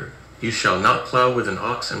vineyard. You shall not plow with an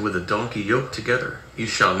ox and with a donkey yoked together. You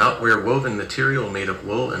shall not wear woven material made of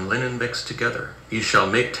wool and linen mixed together. You shall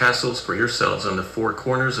make tassels for yourselves on the four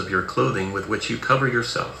corners of your clothing with which you cover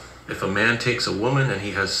yourself. If a man takes a woman and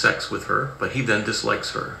he has sex with her, but he then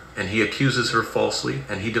dislikes her, and he accuses her falsely,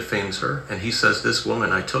 and he defames her, and he says, this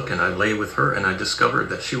woman I took and I lay with her, and I discovered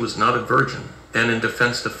that she was not a virgin, then in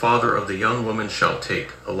defense the father of the young woman shall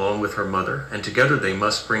take, along with her mother, and together they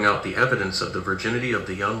must bring out the evidence of the virginity of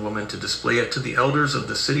the young woman to display it to the elders of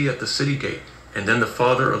the city at the city gate. And then the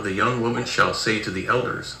father of the young woman shall say to the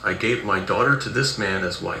elders, I gave my daughter to this man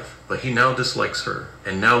as wife, but he now dislikes her.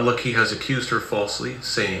 And now look, he has accused her falsely,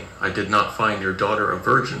 saying, I did not find your daughter a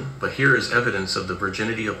virgin, but here is evidence of the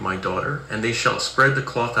virginity of my daughter. And they shall spread the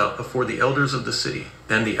cloth out before the elders of the city.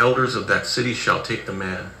 Then the elders of that city shall take the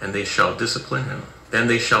man, and they shall discipline him. Then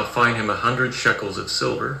they shall fine him 100 shekels of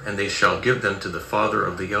silver, and they shall give them to the father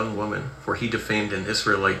of the young woman, for he defamed an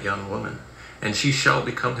Israelite young woman. and she shall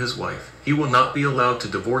become his wife. He will not be allowed to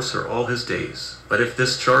divorce her all his days. But if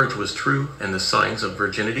this charge was true, and the signs of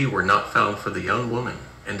virginity were not found for the young woman,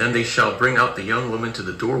 and then they shall bring out the young woman to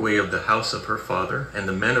the doorway of the house of her father, and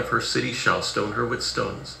the men of her city shall stone her with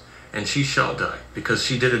stones, and she shall die, because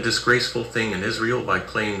she did a disgraceful thing in Israel by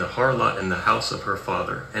playing the harlot in the house of her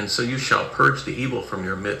father. And so you shall purge the evil from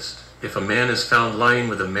your midst. If a man is found lying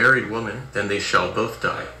with a married woman, then they shall both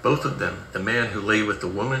die, both of them, the man who lay with the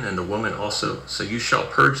woman and the woman also. So you shall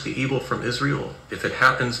purge the evil from Israel. If it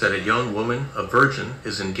happens that a young woman, a virgin,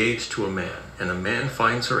 is engaged to a man, and a man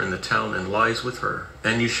finds her in the town and lies with her,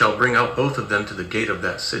 then you shall bring out both of them to the gate of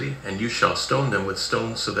that city, and you shall stone them with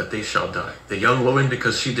stones so that they shall die. The young woman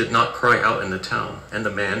because she did not cry out in the town, and the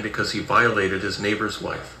man because he violated his neighbor's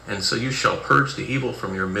wife. And so you shall purge the evil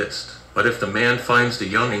from your midst. But if the man finds the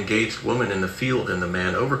young engaged woman in the field, and the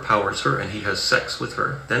man overpowers her, and he has sex with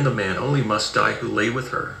her, then the man only must die who lay with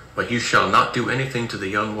her. But you shall not do anything to the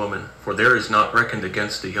young woman, for there is not reckoned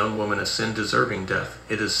against the young woman a sin deserving death.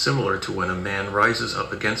 It is similar to when a man rises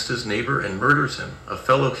up against his neighbor and murders him, a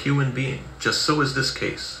fellow human being. Just so is this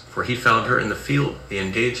case. For he found her in the field. The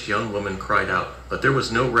engaged young woman cried out, but there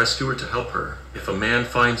was no rescuer to help her. If a man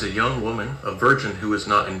finds a young woman, a virgin who is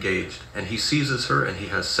not engaged, and he seizes her and he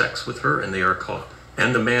has sex with her, and they are caught,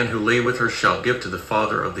 and the man who lay with her shall give to the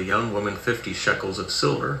father of the young woman 50 shekels of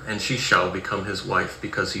silver, and she shall become his wife,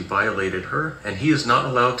 because he violated her, and he is not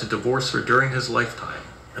allowed to divorce her during his lifetime.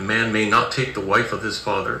 A man may not take the wife of his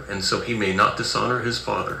father, and so he may not dishonor his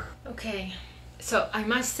father. Okay, so I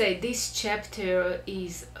must say this chapter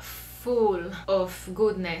is full of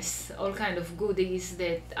goodness, all kind of goodies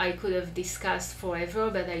that I could have discussed forever,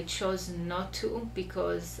 but I chose not to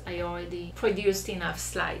because I already produced enough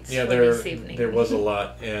slides for this evening. There was a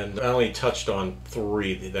lot, and I only touched on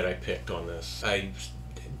 3 that I picked on this. I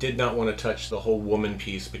did not want to touch the whole woman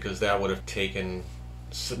piece because that would have taken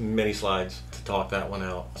many slides to talk that one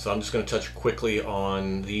out. So I'm just going to touch quickly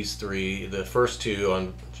on these 3. The first 2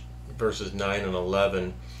 on verses 9 and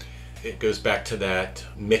 11. It goes back to that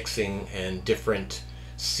mixing and different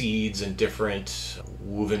seeds and different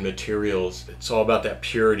woven materials. It's all about that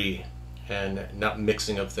purity and not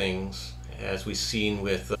mixing of things. As we've seen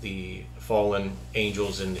with the fallen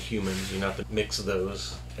angels and the humans, you're not to mix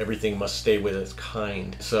those. Everything must stay with its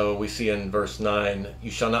kind. So we see in verse 9, you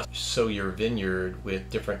shall not sow your vineyard with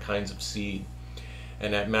different kinds of seed.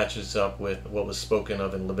 And that matches up with what was spoken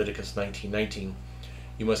of in Leviticus 19:19.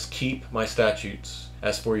 You must keep my statutes.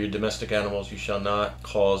 As for your domestic animals, you shall not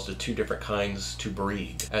cause the 2 different kinds to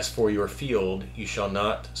breed. As for your field, you shall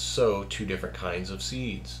not sow 2 different kinds of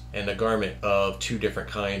seeds. And a garment of 2 different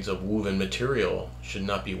kinds of woven material should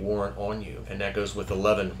not be worn on you. And that goes with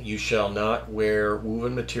 11. You shall not wear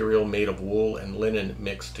woven material made of wool and linen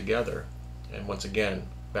mixed together. And once again,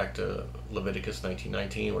 back to Leviticus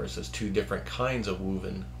 19:19, where it says 2 different kinds of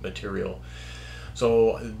woven material.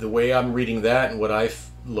 So the way I'm reading that and what I've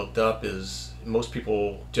looked up is most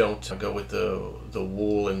people don't go with the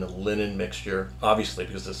wool and the linen mixture, obviously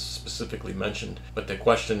because it's specifically mentioned. But the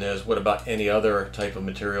question is, what about any other type of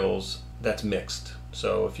materials that's mixed?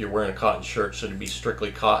 So if you're wearing a cotton shirt, should it be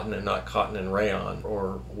strictly cotton and not cotton and rayon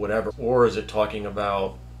or whatever? Or is it talking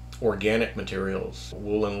about organic materials,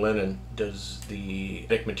 wool and linen? Does the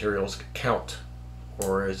organic materials count?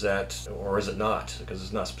 Or is it not? Because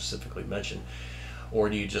it's not specifically mentioned. Or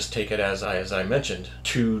do you just take it as I mentioned,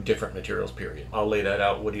 2 different materials, period? I'll lay that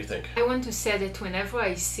out. What do you think? I want to say that whenever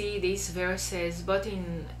I see these verses, both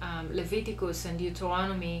in Leviticus and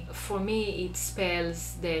Deuteronomy, for me it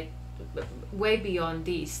spells that way beyond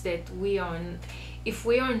this, that if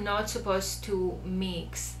we are not supposed to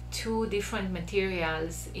mix 2 different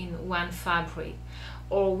materials in one fabric,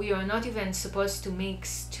 or we are not even supposed to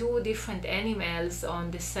mix 2 different animals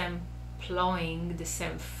on the same plowing the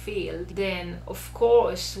same field, then of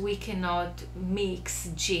course we cannot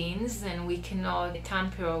mix genes and we cannot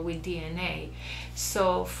tamper with DNA.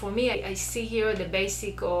 So for me, I see here the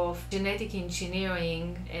basic of genetic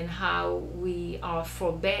engineering and how we are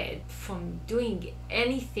forbid from doing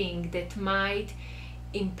anything that might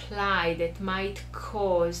imply, that might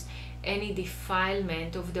cause any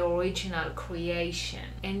defilement of the original creation,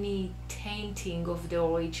 any tainting of the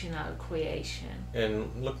original creation. And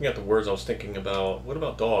looking at the words, I was thinking about, what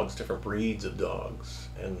about dogs, different breeds of dogs?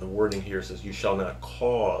 And the wording here says, you shall not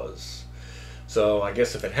cause. So I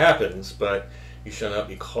guess if it happens, but you shall not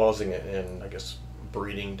be causing it and I guess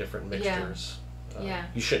breeding different mixtures.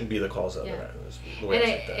 You shouldn't be the cause of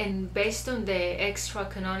it. And based on the extra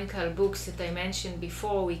canonical books that I mentioned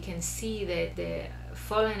before, we can see that the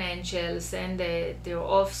fallen angels and their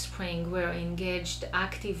offspring were engaged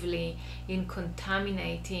actively in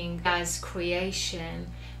contaminating God's creation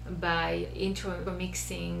by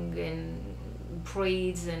intermixing and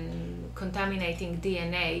breeds and contaminating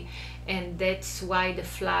DNA, and that's why the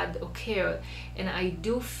flood occurred. And I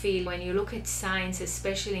do feel when you look at science,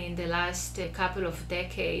 especially in the last couple of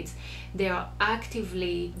decades, they are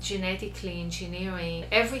actively genetically engineering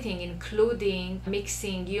everything, including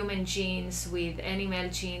mixing human genes with animal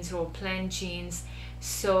genes or plant genes.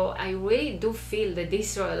 So I really do feel that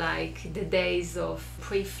these are like the days of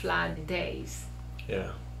pre-flood days.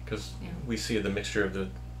 Yeah, because we see the mixture of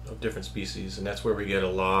different species, and that's where we get a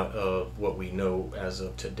lot of what we know as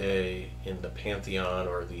of today in the pantheon,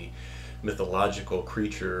 or the mythological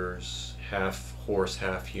creatures, half horse,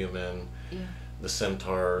 half human, the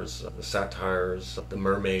centaurs, the satyrs, the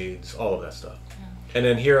mermaids, all of that stuff. And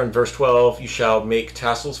then here in verse 12, you shall make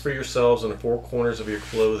tassels for yourselves on the four corners of your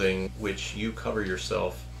clothing, which you cover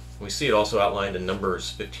yourself. We see it also outlined in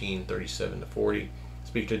Numbers 15:37-40.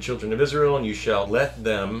 Speak to the children of Israel, and you shall let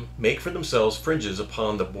them make for themselves fringes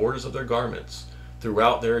upon the borders of their garments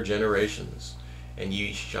throughout their generations. And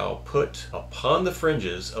ye shall put upon the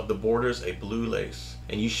fringes of the borders a blue lace,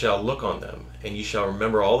 and ye shall look on them, and ye shall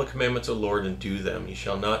remember all the commandments of the Lord and do them. Ye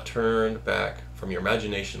shall not turn back from your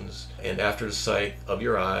imaginations and after the sight of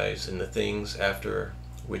your eyes and the things after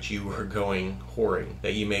which you were going whoring,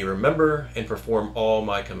 that ye may remember and perform all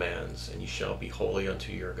my commands, and ye shall be holy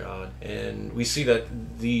unto your God. And we see that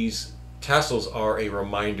these tassels are a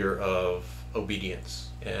reminder of obedience,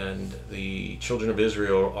 and the children of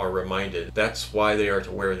Israel are reminded that's why they are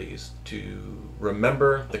to wear these, to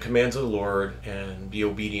remember the commands of the Lord and be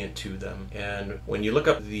obedient to them. And when you look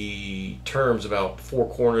up the terms about four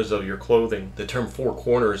corners of your clothing, the term four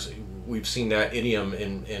corners, we've seen that idiom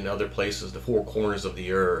in other places, the four corners of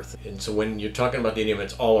the earth. And so when you're talking about the idiom,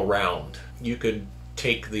 it's all around. You could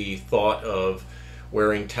take the thought of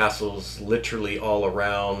wearing tassels literally all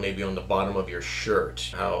around, maybe on the bottom of your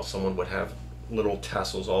shirt, how someone would have little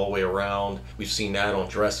tassels all the way around. We've seen that on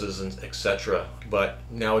dresses and etc. But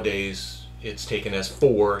nowadays it's taken as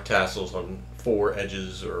four tassels on four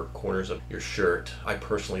edges or corners of your shirt. I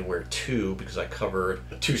personally wear two because I covered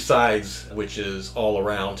two sides, which is all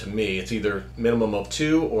around. To me, it's either minimum of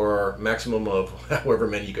two or maximum of however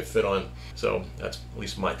many you could fit on. So that's at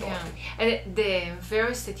least my thought. And the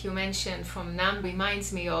verse that you mentioned from Numbers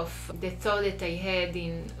reminds me of the thought that I had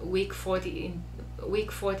in week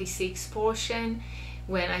 46 portion,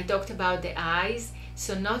 when I talked about the eyes.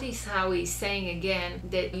 So notice how he's saying again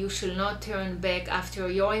that you should not turn back after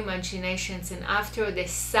your imaginations and after the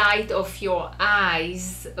sight of your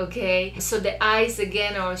eyes, okay? So the eyes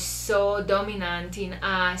again are so dominant in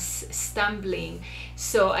us stumbling.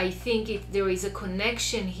 So I think there is a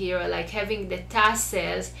connection here, like having the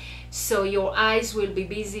tassels. So your eyes will be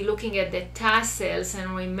busy looking at the tassels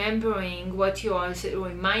and remembering what you are,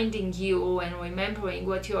 reminding you and remembering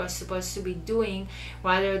what you are supposed to be doing,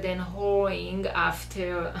 rather than whoring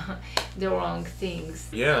after the wrong things.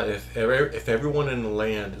 Yeah, if everyone in the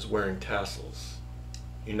land is wearing tassels,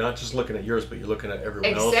 you're not just looking at yours, but you're looking at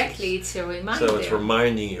everyone else's. Exactly, it's a reminder. So it's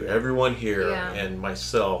reminding you, everyone here and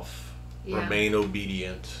myself, remain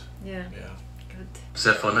obedient. Yeah.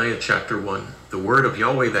 Zephaniah chapter 1. The word of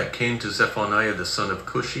Yahweh that came to Zephaniah the son of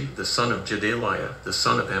Cushi, the son of Gedaliah, the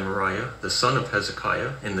son of Amariah, the son of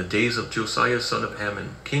Hezekiah, in the days of Josiah son of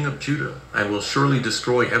Ammon, king of Judah. I will surely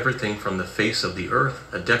destroy everything from the face of the earth,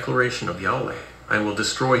 a declaration of Yahweh. I will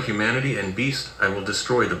destroy humanity and beast. I will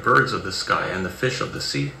destroy the birds of the sky and the fish of the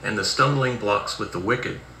sea, and the stumbling blocks with the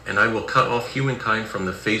wicked. And I will cut off humankind from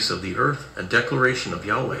the face of the earth, a declaration of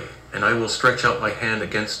Yahweh. And I will stretch out my hand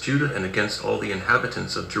against Judah and against all the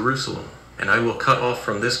inhabitants of Jerusalem. And I will cut off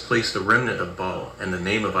from this place the remnant of Baal, and the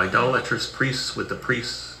name of idolatrous priests with the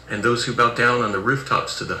priests, and those who bow down on the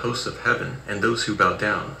rooftops to the hosts of heaven, and those who bow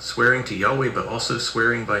down, swearing to Yahweh but also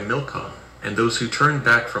swearing by Milcom, and those who turned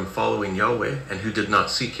back from following Yahweh, and who did not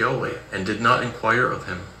seek Yahweh, and did not inquire of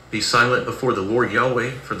him. Be silent before the Lord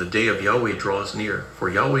Yahweh, for the day of Yahweh draws near. For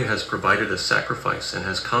Yahweh has provided a sacrifice, and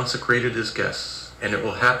has consecrated his guests. And it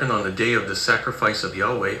will happen on the day of the sacrifice of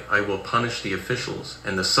Yahweh, I will punish the officials,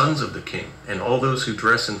 and the sons of the king, and all those who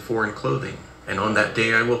dress in foreign clothing. And on that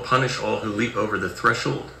day I will punish all who leap over the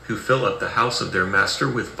threshold, who fill up the house of their master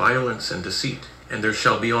with violence and deceit. And there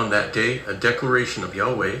shall be on that day a declaration of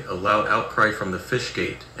Yahweh, a loud outcry from the fish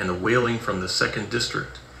gate, and a wailing from the second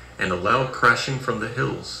district, and a loud crashing from the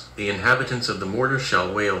hills. The inhabitants of the mortar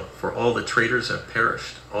shall wail, for all the traders have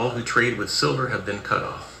perished. All who trade with silver have been cut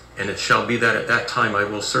off. And it shall be that at that time I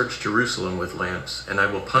will search Jerusalem with lamps, and I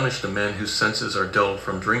will punish the men whose senses are dulled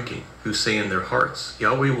from drinking, who say in their hearts,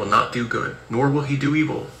 Yahweh will not do good, nor will he do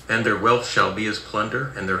evil. And their wealth shall be as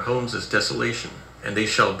plunder, and their homes as desolation. And they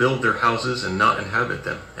shall build their houses and not inhabit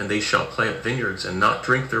them, and they shall plant vineyards and not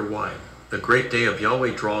drink their wine. The great day of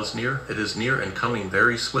Yahweh draws near, it is near and coming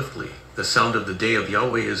very swiftly. The sound of the day of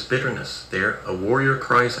Yahweh is bitterness. There a warrior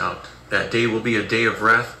cries out. That day will be a day of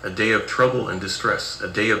wrath, a day of trouble and distress, a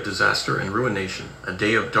day of disaster and ruination, a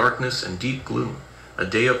day of darkness and deep gloom, a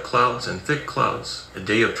day of clouds and thick clouds, a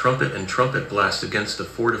day of trumpet and trumpet blast against the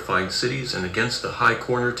fortified cities and against the high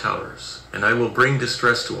corner towers. And I will bring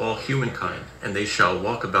distress to all humankind, and they shall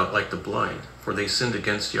walk about like the blind, for they sinned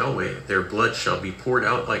against Yahweh. Their blood shall be poured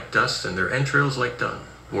out like dust, and their entrails like dung.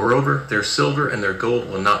 Moreover, their silver and their gold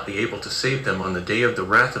will not be able to save them on the day of the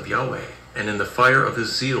wrath of Yahweh. And in the fire of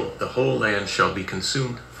his zeal the whole land shall be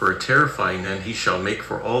consumed, for a terrifying end he shall make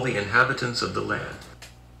for all the inhabitants of the land.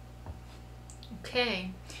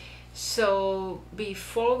 Okay, so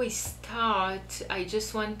before we start, I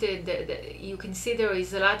just wanted, you can see there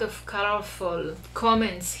is a lot of colorful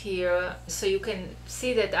comments here, so you can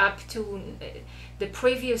see that up to the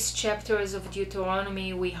previous chapters of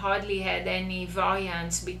Deuteronomy we hardly had any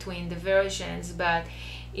variance between the versions, but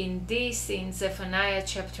in Zephaniah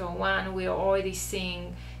chapter 1, we are already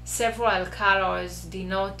seeing several colors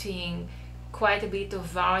denoting quite a bit of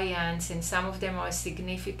variance, and some of them are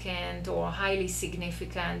significant or highly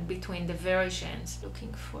significant between the versions.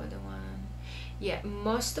 Looking for the one. Yeah,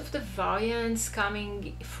 most of the variants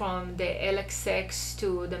coming from the LXX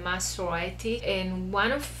to the Masoretic, and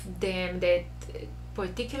one of them that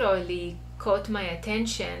particularly caught my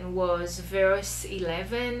attention was verse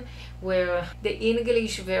 11, where the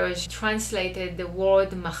English version translated the word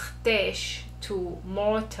machtesh to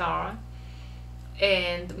mortar,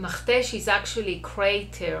 and machtesh is actually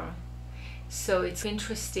crater. So it's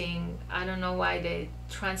interesting. I don't know why they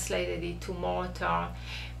translated it to mortar,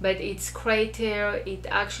 but it's crater. It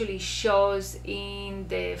actually shows in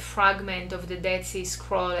the fragment of the Dead Sea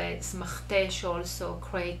Scroll as machtesh, also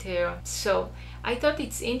crater. So I thought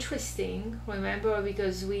it's interesting, remember,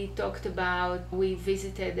 because we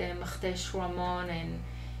visited Machtesh Ramon, and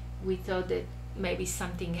we thought that maybe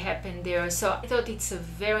something happened there. So I thought it's a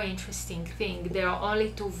very interesting thing. There are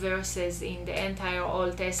only 2 verses in the entire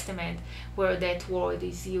Old Testament where that word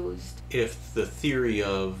is used. If the theory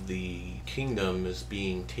of the kingdom is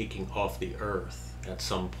being taken off the earth at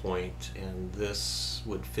some point, and this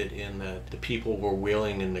would fit in that the people were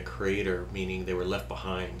wailing in the Creator, meaning they were left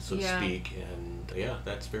behind, so to speak, and yeah,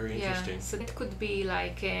 that's very interesting. So it could be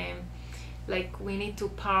like we need to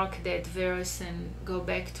park that verse and go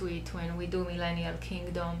back to it when we do Millennial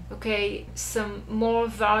Kingdom. Okay, some more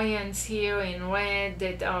variants here in red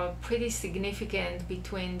that are pretty significant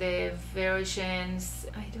between the versions.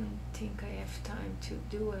 I don't think I have time to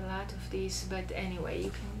do a lot of this, but anyway, you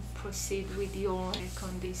can proceed with your take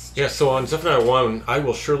on this. Yeah, so on Zephaniah 1, I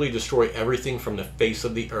will surely destroy everything from the face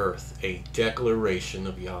of the earth, a declaration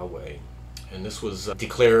of Yahweh. And this was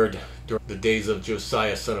declared during the days of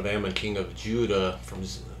Josiah, son of Ammon, king of Judah,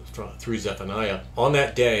 through Zephaniah. On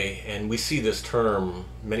that day, and we see this term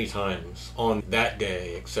many times, on that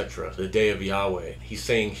day, etc., the day of Yahweh. He's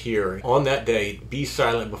saying here, on that day, be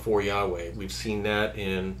silent before Yahweh. We've seen that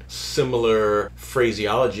in similar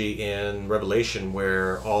phraseology in Revelation,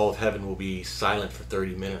 where all of heaven will be silent for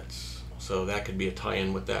 30 minutes. So that could be a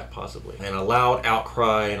tie-in with that, possibly. And a loud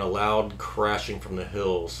outcry and a loud crashing from the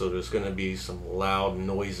hills. So there's going to be some loud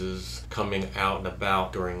noises coming out and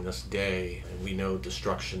about during this day. And we know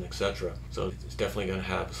destruction, etc. So it's definitely going to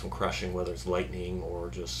have some crashing, whether it's lightning or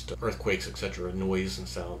just earthquakes, etc., noise and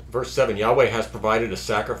sound. Verse 7, Yahweh has provided a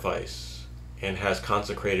sacrifice and has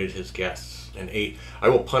consecrated his guests. And 8, I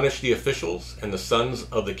will punish the officials and the sons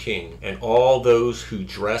of the king and all those who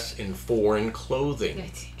dress in foreign clothing.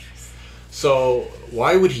 That's interesting. So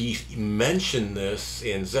why would he mention this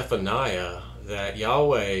in Zephaniah, that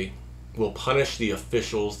Yahweh will punish the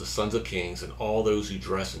officials, the sons of kings, and all those who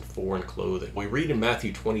dress in foreign clothing? We read in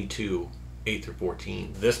Matthew 22, 8 through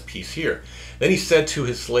 14, this piece here. Then he said to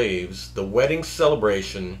his slaves, the wedding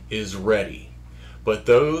celebration is ready, but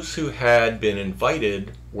those who had been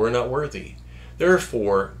invited were not worthy.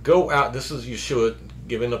 Therefore, go out. This is Yeshua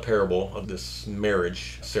giving a parable of this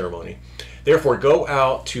marriage ceremony. Therefore, go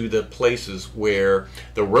out to the places where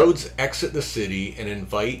the roads exit the city and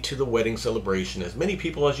invite to the wedding celebration as many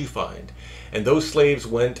people as you find. And those slaves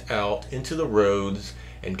went out into the roads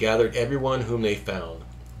and gathered everyone whom they found,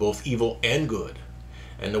 both evil and good.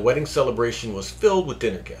 And the wedding celebration was filled with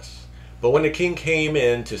dinner guests. But when the king came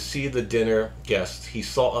in to see the dinner guests, he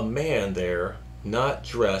saw a man there not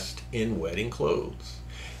dressed in wedding clothes.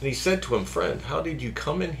 And he said to him, friend, how did you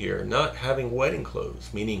come in here not having wedding clothes?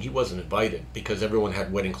 Meaning he wasn't invited because everyone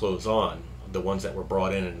had wedding clothes on, the ones that were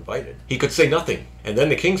brought in and invited. He could say nothing. And then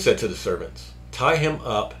the king said to the servants, tie him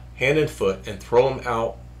up hand and foot and throw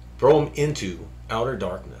him into outer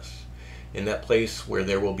darkness, in that place where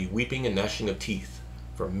there will be weeping and gnashing of teeth.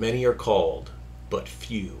 For many are called, but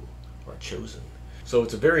few are chosen. So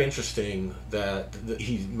it's very interesting that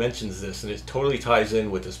he mentions this, and it totally ties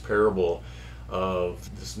in with this parable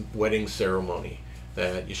of this wedding ceremony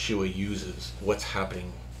that Yeshua uses. What's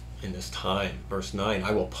happening in this time? Verse 9,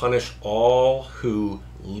 I will punish all who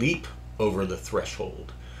leap over the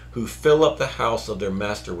threshold, who fill up the house of their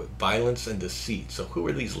master with violence and deceit. So who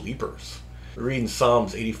are these leapers? We read in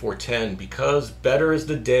Psalms 84:10, because better is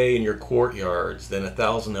the day in your courtyards than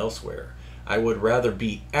 1,000 elsewhere. I would rather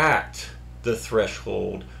be at the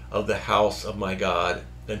threshold of the house of my God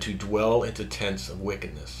than to dwell into tents of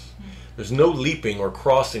wickedness. There's no leaping or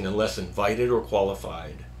crossing unless invited or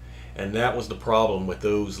qualified. And that was the problem with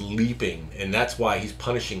those leaping, and that's why he's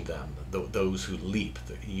punishing them, those who leap.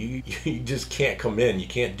 You just can't come in. You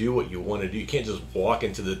can't do what you want to do. You can't just walk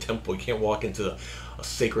into the temple. You can't walk into a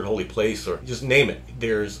sacred holy place, or just name it.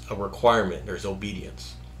 There's a requirement. There's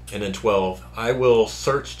obedience. And then 12, I will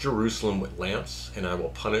search Jerusalem with lamps, and I will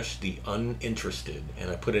punish the uninterested. And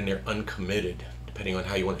I put in there uncommitted, depending on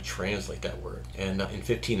how you want to translate that word. And in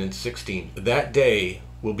 15 and 16, that day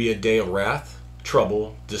will be a day of wrath,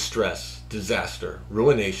 trouble, distress, disaster,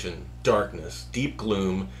 ruination, darkness, deep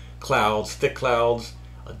gloom, clouds, thick clouds,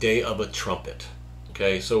 a day of a trumpet.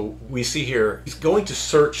 Okay, so we see here, he's going to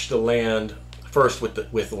search the land first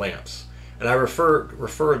with lamps. And I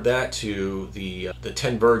referred that to the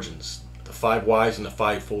 10 virgins, the 5 wise and the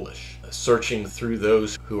 5 foolish, searching through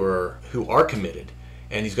those who are committed,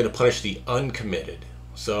 and he's going to punish the uncommitted.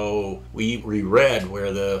 So we read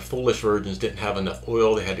where the foolish virgins didn't have enough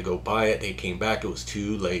oil, they had to go buy it, they came back, it was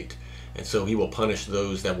too late. And so he will punish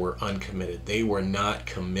those that were uncommitted. They were not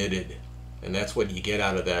committed. And that's what you get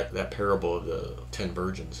out of that parable of the 10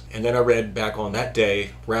 virgins. And then I read back on that day,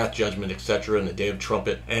 wrath, judgment, etc., and the day of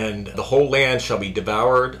trumpet. And the whole land shall be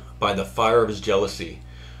devoured by the fire of his jealousy.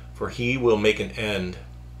 For he will make an end,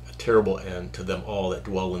 a terrible end, to them all that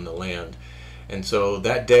dwell in the land. And so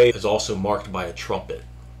that day is also marked by a trumpet.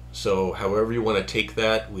 So however you want to take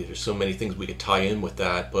that, there's so many things we could tie in with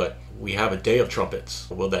that, but we have a day of trumpets.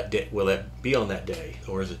 Will that be on that day,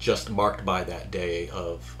 or is it just marked by that day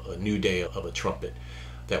of a new day of a trumpet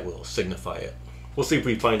that will signify it? We'll see if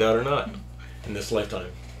we find out or not in this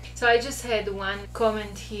lifetime. So I just had one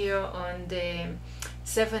comment here on the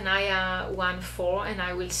Zephaniah 1:4, and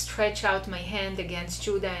I will stretch out my hand against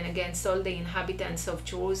Judah and against all the inhabitants of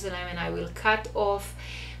Jerusalem, and I will cut off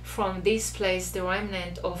from this place the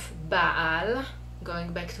remnant of Baal,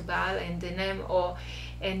 going back to Baal, and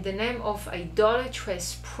the name of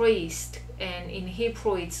idolatrous priest, and in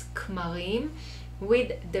Hebrew it's Kmarim,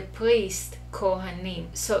 with the priest Kohanim.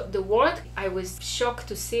 So the word, I was shocked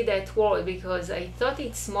to see that word because I thought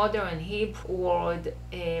it's modern Hebrew word,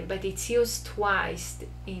 but it's used twice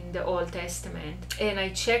in the Old Testament. And I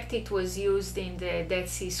checked, it was used in the Dead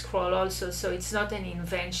Sea Scroll also, so it's not an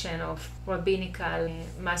invention of rabbinical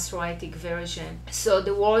Masoretic version. So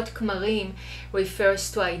the word Kmarim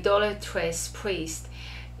refers to idolatrous priest.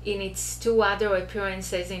 In its 2 other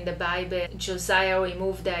appearances in the Bible, Josiah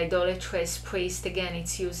removed the idolatrous priest, again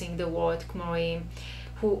it's using the word Kmarim,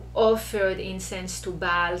 who offered incense to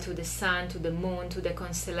Baal, to the sun, to the moon, to the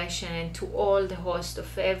constellation, and to all the host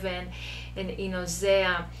of heaven. And in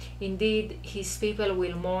Hosea, indeed his people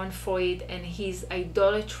will mourn for it, and his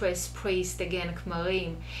idolatrous priest, again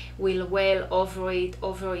Kmarim, will wail over it,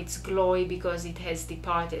 over its glory, because it has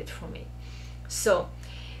departed from it. So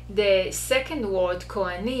the second word,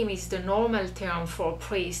 Kohanim, is the normal term for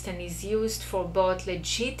priest and is used for both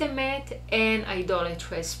legitimate and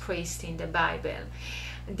idolatrous priest in the Bible.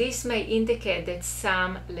 This may indicate that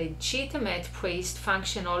some legitimate priests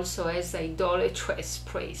function also as idolatrous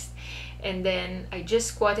priests. And then I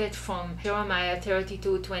just quoted from Jeremiah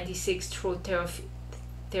 32:26 through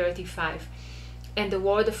 35. And the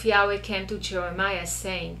word of Yahweh came to Jeremiah,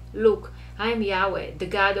 saying, Look, I am Yahweh, the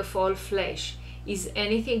God of all flesh. Is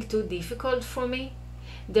anything too difficult for me?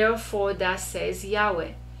 Therefore, thus says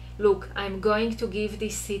Yahweh, Look, I am going to give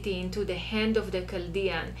this city into the hand of the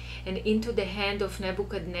Chaldean, and into the hand of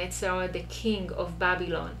Nebuchadnezzar, the king of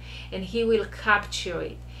Babylon, and he will capture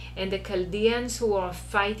it. And the Chaldeans who are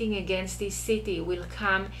fighting against this city will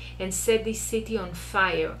come and set this city on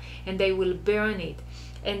fire, and they will burn it.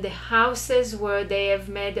 and the houses where they have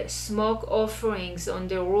made smoke offerings on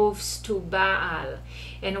the roofs to Baal,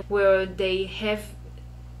 and where they have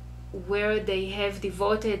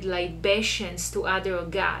devoted libations to other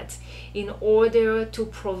gods, in order to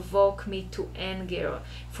provoke me to anger.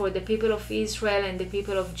 For the people of Israel and the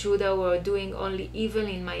people of Judah were doing only evil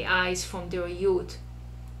in my eyes from their youth.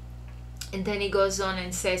 And then he goes on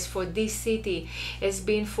and says, for this city has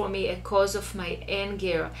been for me a cause of my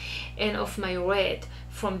anger and of my wrath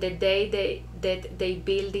from the day that they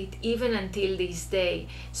built it, even until this day.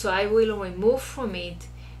 So I will remove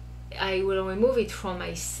it from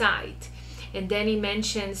my sight. And then he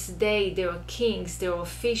mentions their kings, their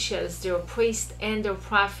officials, their priests, and their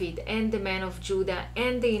prophet, and the men of Judah,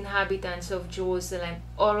 and the inhabitants of Jerusalem.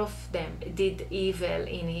 All of them did evil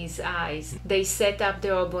in his eyes. They set up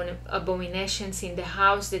their abominations in the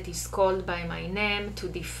house that is called by my name, to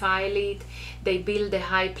defile it. They build the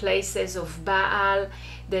high places of Baal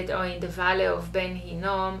that are in the valley of Ben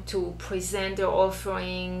Hinnom, to present their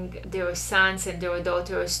offering, their sons and their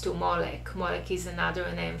daughters to Molech. Molech is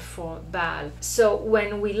another name for Baal. So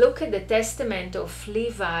when we look at the Testament of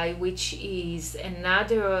Levi, which is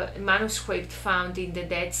another manuscript found in the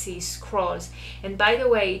Dead Sea Scrolls, and by the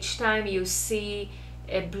way, each time you see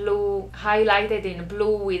a blue highlighted in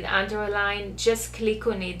blue with underline, just click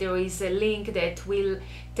on it. There is a link that will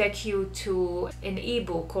take you to an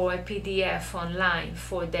ebook or a PDF online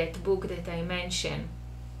for that book that I mentioned.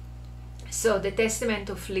 So the Testament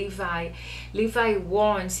of Levi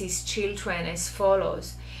warns his children as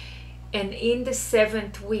follows: and in the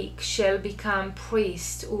 7th week shall become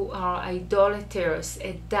priests who are idolaters,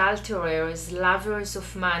 adulterers, lovers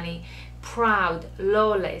of money, proud,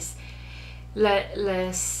 lawless,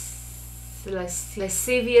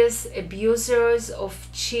 lascivious, abusers of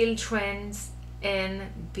children and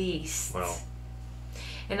beasts. Wow.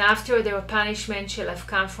 And after their punishment shall have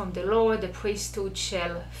come from the Lord, the priesthood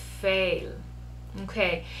shall fail.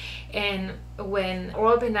 Okay, and when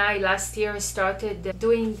Rob and I last year started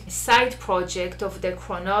doing a side project of the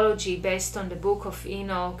chronology based on the Book of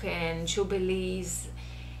Enoch and Jubilees,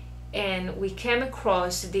 and we came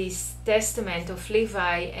across this Testament of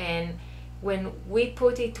Levi, and when we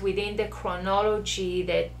put it within the chronology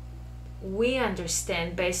that we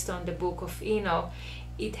understand based on the Book of Enoch,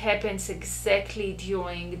 it happens exactly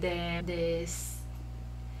during the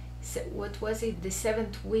what was it? The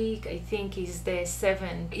 7th week, I think, is the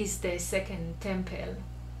second temple.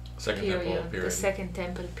 Period. The second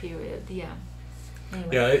temple period. Yeah.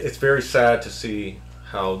 Anyway. Yeah, it's very sad to see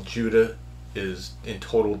how Judah is in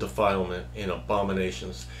total defilement, in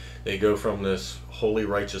abominations. They go from this holy,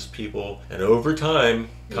 righteous people, and over time,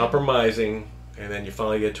 compromising, and then you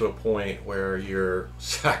finally get to a point where you're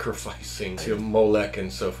sacrificing to Molech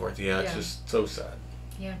and so forth. Yeah, it's just so sad.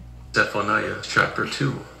 Yeah. Zephaniah chapter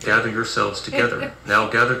 2. Gather yourselves together. Now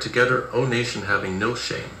gather together, O nation having no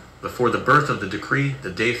shame. Before the birth of the decree, the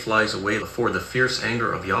day flies away. Before the fierce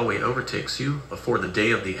anger of Yahweh overtakes you, before the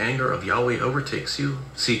day of the anger of Yahweh overtakes you,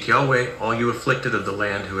 seek Yahweh, all you afflicted of the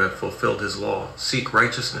land who have fulfilled his law. Seek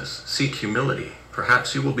righteousness, seek humility.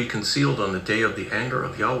 Perhaps you will be concealed on the day of the anger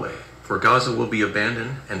of Yahweh. For Gaza will be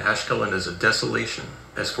abandoned, and Ashkelon is a desolation.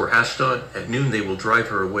 As for Ashdod, at noon they will drive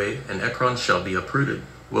her away, and Ekron shall be uprooted.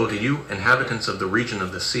 Woe to you, inhabitants of the region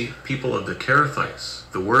of the sea, people of the Cherethites!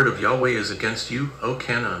 The word of Yahweh is against you, O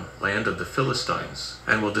Canaan, land of the Philistines,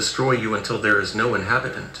 and will destroy you until there is no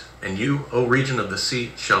inhabitant. And you, O region of the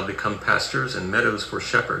sea, shall become pastures and meadows for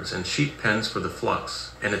shepherds, and sheep pens for the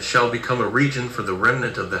flocks. And it shall become a region for the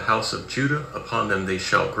remnant of the house of Judah, upon them they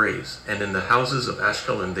shall graze, and in the houses of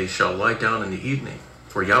Ashkelon they shall lie down in the evening.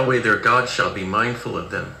 For Yahweh their God shall be mindful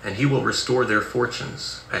of them, and he will restore their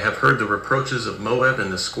fortunes. I have heard the reproaches of Moab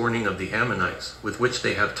and the scorning of the Ammonites, with which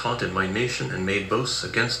they have taunted my nation and made boasts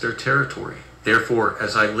against their territory. Therefore,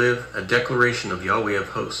 as I live, a declaration of Yahweh of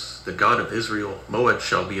hosts, the God of Israel, Moab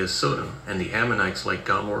shall be as Sodom, and the Ammonites like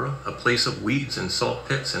Gomorrah, a place of weeds and salt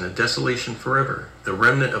pits, and a desolation forever. The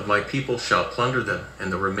remnant of my people shall plunder them,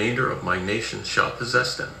 and the remainder of my nation shall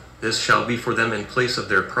possess them. This shall be for them in place of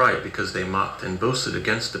their pride, because they mocked and boasted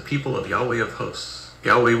against the people of Yahweh of hosts.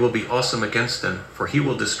 Yahweh will be awesome against them, for he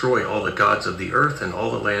will destroy all the gods of the earth and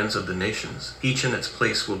all the lands of the nations. Each in its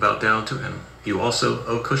place will bow down to him. You also,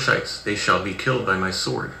 O Cushites, they shall be killed by my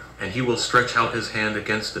sword. And he will stretch out his hand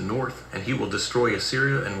against the north, and he will destroy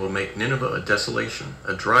Assyria, and will make Nineveh a desolation,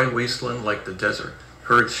 a dry wasteland like the desert.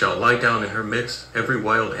 Herds shall lie down in her midst, every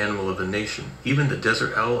wild animal of the nation. Even the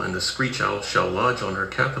desert owl and the screech owl shall lodge on her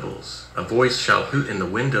capitals. A voice shall hoot in the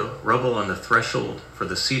window, rubble on the threshold, for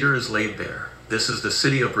the cedar is laid bare. This is the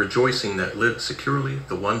city of rejoicing that lived securely,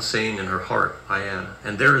 the one saying in her heart, I am,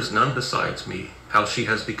 and there is none besides me. How she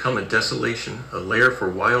has become a desolation, a lair for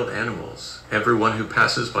wild animals. Everyone who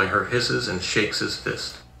passes by her hisses and shakes his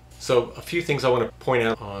fist. So a few things I want to point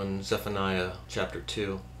out on Zephaniah chapter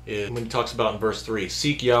 2 is when he talks about in verse 3,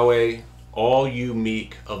 seek Yahweh, all you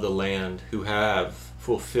meek of the land who have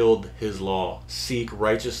fulfilled his law. Seek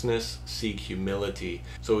righteousness, seek humility.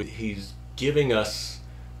 So he's giving us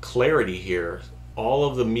clarity here. All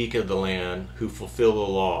of the meek of the land who fulfill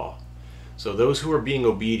the law. So those who are being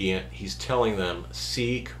obedient, he's telling them,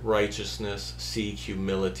 seek righteousness, seek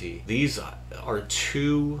humility. These are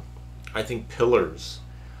two, I think, pillars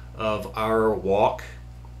of our walk,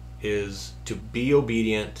 is to be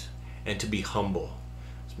obedient and to be humble.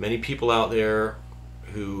 There's many people out there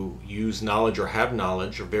who use knowledge or have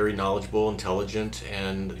knowledge, are very knowledgeable, intelligent,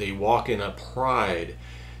 and they walk in a pride.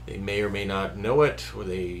 They may or may not know it, or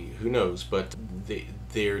who knows, but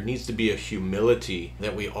there needs to be a humility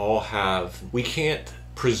that we all have. We can't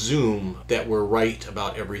presume that we're right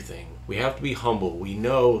about everything. We have to be humble. We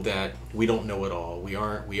know that we don't know it all. We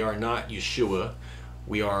are not Yeshua.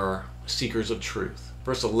 We are seekers of truth.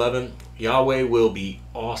 Verse 11, Yahweh will be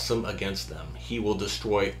awesome against them. He will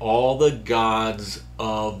destroy all the gods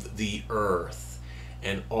of the earth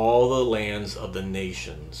and all the lands of the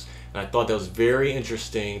nations. And I thought that was very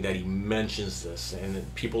interesting that he mentions this,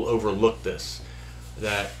 and people overlook this,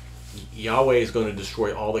 that Yahweh is going to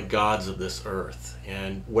destroy all the gods of this earth.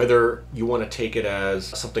 And whether you want to take it as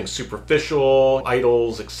something superficial,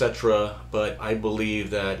 idols, etc., but I believe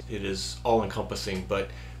that it is all-encompassing, but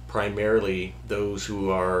primarily those who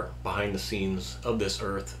are behind the scenes of this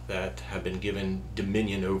earth that have been given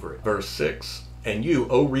dominion over it. Verse 6, and you,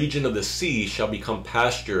 O region of the sea, shall become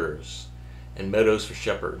pastures and meadows for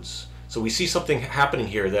shepherds. So we see something happening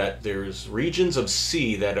here, that there's regions of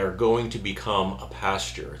sea that are going to become a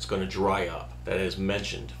pasture. It's going to dry up. That is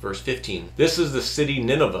mentioned. Verse 15. This is the city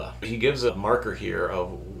Nineveh. He gives a marker here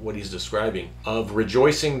of what he's describing, of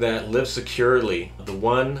rejoicing that lives securely. The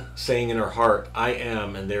one saying in her heart, I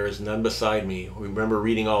am, and there is none beside me. We remember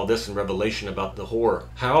reading all this in Revelation about the whore.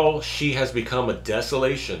 How she has become a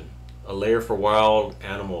desolation, a lair for wild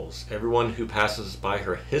animals. Everyone who passes by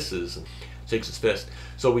her hisses and shakes his fist.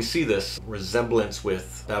 So we see this resemblance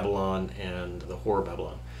with Babylon and the whore of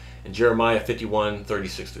Babylon. In Jeremiah 51,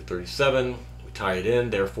 36 through 37, we tie it in.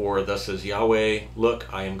 Therefore, thus says Yahweh,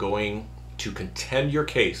 look, I am going to contend your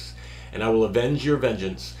case, and I will avenge your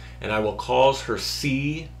vengeance, and I will cause her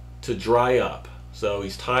sea to dry up. So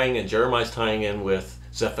he's tying in, Jeremiah's tying in with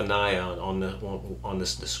Zephaniah on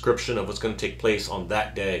this description of what's going to take place on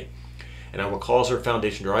that day. And I will cause her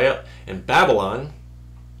foundation dry up. And Babylon,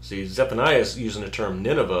 see, Zephaniah is using the term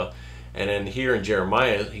Nineveh, and then here in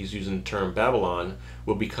Jeremiah, he's using the term Babylon,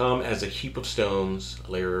 will become as a heap of stones,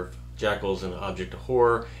 a layer of jackals, and an object of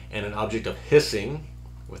horror, and an object of hissing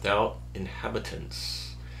without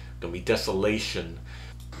inhabitants. There'll be desolation.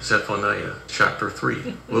 Zephaniah chapter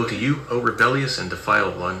 3. Woe to you, O rebellious and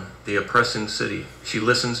defiled one, the oppressing city. She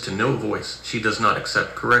listens to no voice, she does not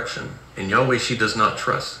accept correction. In Yahweh she does not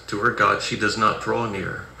trust, to her God she does not draw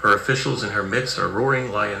near. Her officials in her midst are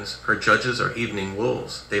roaring lions, her judges are evening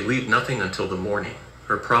wolves. They leave nothing until the morning.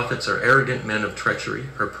 Her prophets are arrogant men of treachery,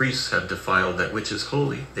 her priests have defiled that which is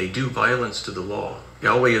holy, they do violence to the law.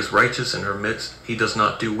 Yahweh is righteous in her midst, he does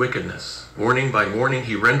not do wickedness. Morning by morning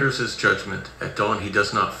he renders his judgment, at dawn he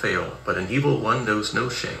does not fail, but an evil one knows no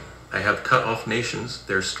shame. I have cut off nations,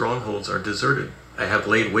 their strongholds are deserted. I have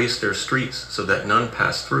laid waste their streets, so that none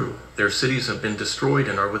pass through. Their cities have been destroyed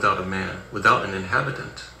and are without a man, without an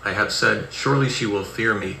inhabitant. I have said, surely she will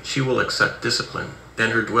fear me, she will accept discipline.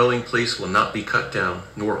 Then her dwelling place will not be cut down,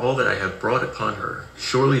 nor all that I have brought upon her.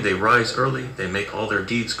 Surely they rise early, they make all their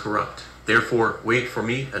deeds corrupt. Therefore wait for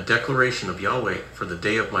me a declaration of Yahweh, for the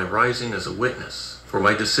day of my rising as a witness. For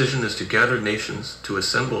my decision is to gather nations, to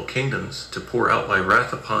assemble kingdoms, to pour out my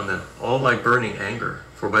wrath upon them, all my burning anger.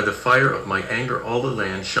 For by the fire of my anger all the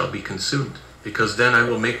land shall be consumed. Because then I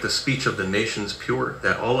will make the speech of the nations pure,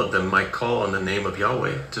 that all of them might call on the name of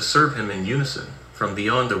Yahweh, to serve him in unison. From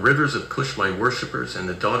beyond the rivers of Cush my worshippers and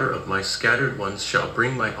the daughter of my scattered ones shall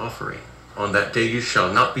bring my offering. On that day you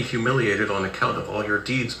shall not be humiliated on account of all your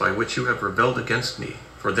deeds by which you have rebelled against me.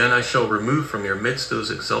 For then I shall remove from your midst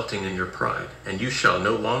those exulting in your pride, and you shall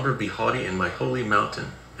no longer be haughty in my holy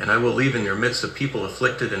mountain. And I will leave in your midst a people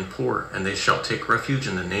afflicted and poor, and they shall take refuge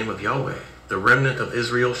in the name of Yahweh. The remnant of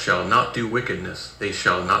Israel shall not do wickedness, they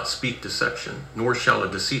shall not speak deception, nor shall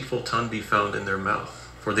a deceitful tongue be found in their mouth.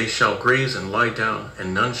 For they shall graze and lie down,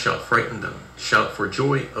 and none shall frighten them. Shout for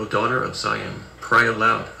joy, O daughter of Zion. cry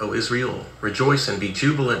aloud, O Israel. Rejoice and be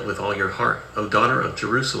jubilant with all your heart, O daughter of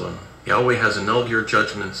Jerusalem. Yahweh has annulled your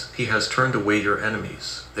judgments. He has turned away your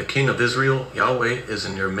enemies. The King of Israel, Yahweh, is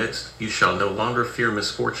in your midst. You shall no longer fear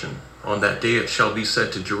misfortune. On that day it shall be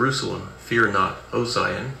said to Jerusalem, Fear not, O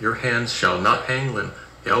Zion, your hands shall not hang limp.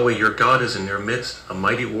 Yahweh your God is in your midst, a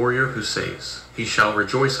mighty warrior who saves. He shall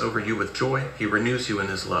rejoice over you with joy. He renews you in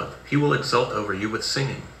his love. He will exult over you with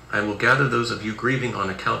singing. I will gather those of you grieving on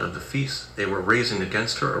account of the feast. They were raising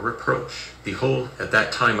against her a reproach. Behold, at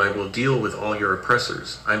that time I will deal with all your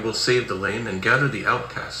oppressors. I will save the lame and gather the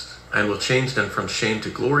outcast. I will change them from shame to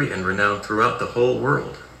glory and renown throughout the whole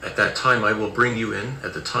world. At that time I will bring you in,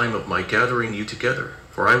 at the time of my gathering you together.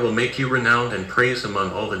 For I will make you renowned and praised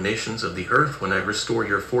among all the nations of the earth when I restore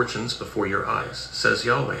your fortunes before your eyes, says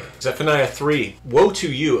Yahweh. Zephaniah 3. Woe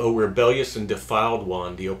to you, O rebellious and defiled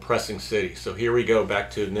one, the oppressing city. So here we go,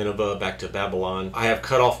 back to Nineveh, back to Babylon. I have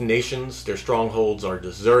cut off nations, their strongholds are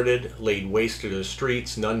deserted, laid waste to the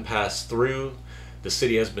streets, none pass through. The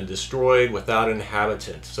city has been destroyed without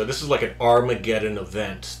inhabitant. So this is like an Armageddon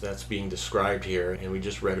event that's being described here, and we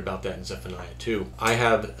just read about that in Zephaniah 2. I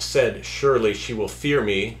have said, surely she will fear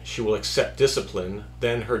me, she will accept discipline,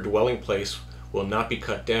 then her dwelling place will not be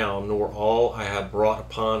cut down, nor all I have brought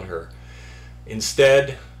upon her.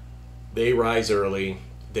 Instead, they rise early,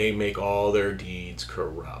 they make all their deeds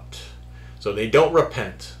corrupt. So they don't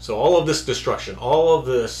repent. So all of this destruction, all of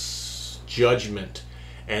this judgment,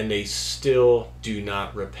 and they still do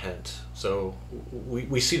not repent. So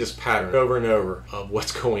we see this pattern over and over of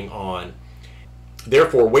what's going on.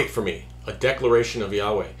 Therefore, wait for me, a declaration of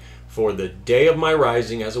Yahweh, for the day of my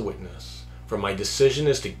rising as a witness. For my decision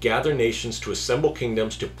is to gather nations, to assemble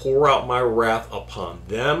kingdoms, to pour out my wrath upon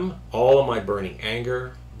them, all of my burning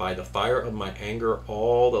anger. By the fire of my anger,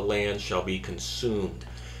 all the land shall be consumed.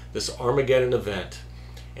 This Armageddon event.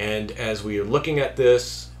 And as we are looking at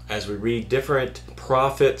this, as we read different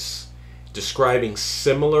prophets describing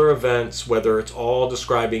similar events, whether it's all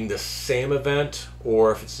describing the same event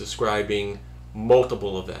or if it's describing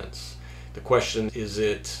multiple events. The question, is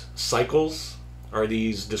it cycles? Are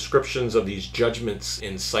these descriptions of these judgments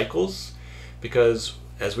in cycles? Because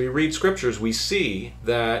as we read scriptures, we see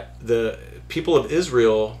that the people of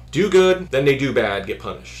Israel do good, then they do bad, get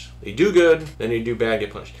punished. They do good, then they do bad,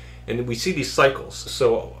 get punished. And we see these cycles.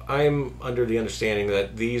 So I'm under the understanding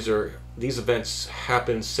that these events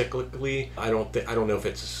happen cyclically. I don't know if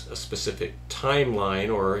it's a specific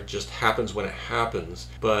timeline or it just happens when it happens,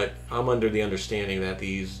 but I'm under the understanding that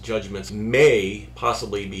these judgments may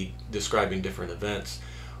possibly be describing different events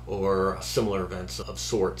or similar events of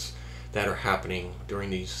sorts that are happening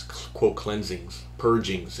during these, quote, cleansings,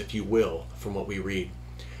 purgings, if you will, from what we read.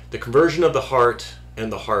 The conversion of the heart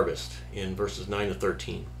and the harvest in verses 9 to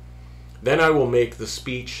 13. Then I will make the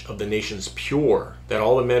speech of the nations pure, that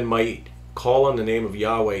all the men might call on the name of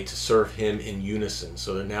Yahweh to serve him in unison.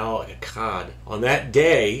 So they're now echad. On that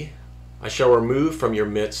day I shall remove from your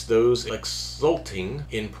midst those exulting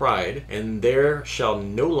in pride, and there shall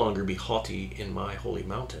no longer be haughty in my holy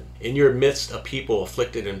mountain. In your midst a people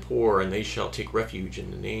afflicted and poor, and they shall take refuge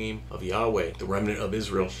in the name of Yahweh. The remnant of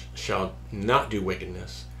Israel shall not do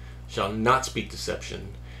wickedness, shall not speak deception,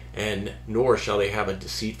 and nor shall they have a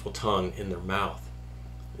deceitful tongue in their mouth.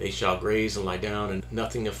 They shall graze and lie down, and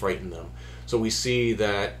nothing to frighten them. So we see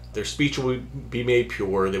that their speech will be made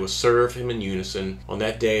pure. They will serve him in unison on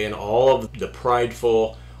that day, and all of the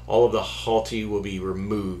prideful, all of the haughty will be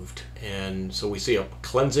removed. And so we see a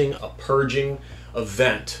cleansing, a purging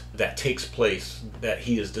event that takes place that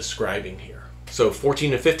he is describing here. So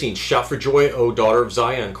 14 and 15, shout for joy, O daughter of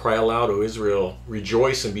Zion. Cry aloud, O Israel.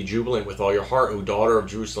 Rejoice and be jubilant with all your heart, O daughter of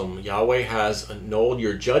Jerusalem. Yahweh has annulled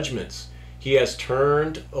your judgments. He has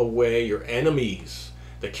turned away your enemies.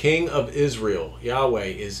 The King of Israel, Yahweh,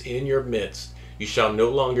 is in your midst. You shall no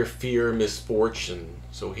longer fear misfortune.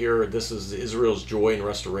 So here, this is Israel's joy and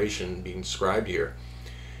restoration being described here.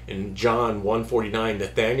 In John 1:49,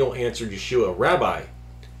 Nathanael answered Yeshua, Rabbi,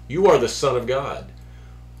 you are the Son of God.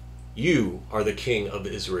 You are the King of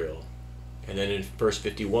Israel. And then in verse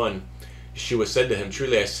 51, Yeshua said to him,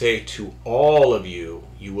 truly I say to all of you,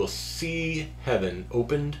 you will see heaven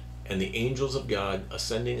opened and the angels of God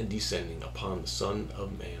ascending and descending upon the Son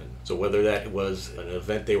of Man. So whether that was an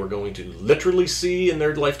event they were going to literally see in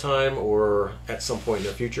their lifetime or at some point in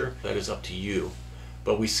their future, that is up to you.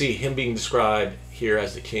 But we see him being described here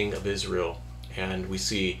as the King of Israel. And we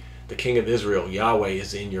see the King of Israel, Yahweh,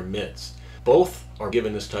 is in your midst. Both are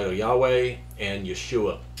given this title, Yahweh and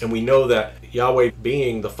Yeshua. And we know that Yahweh,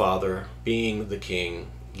 being the Father, being the King,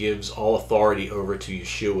 gives all authority over to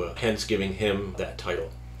Yeshua, hence giving him that title.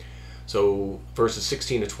 So verses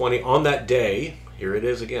 16 to 20, on that day, here it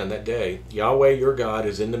is again, that day. Yahweh your God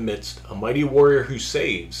is in the midst, a mighty warrior who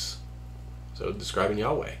saves. So describing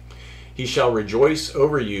Yahweh. He shall rejoice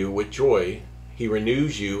over you with joy. He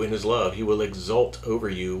renews you in his love. He will exult over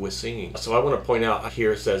you with singing. So I want to point out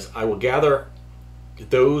here, it says, I will gather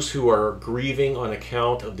those who are grieving on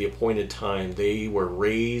account of the appointed time. They were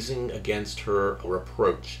raising against her a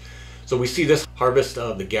reproach. So we see this harvest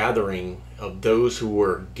of the gathering of those who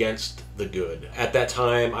were against the good. At that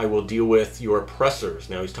time I will deal with your oppressors.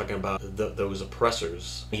 Now he's talking about those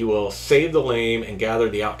oppressors. He will save the lame and gather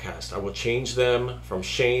the outcast. I will change them from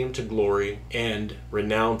shame to glory and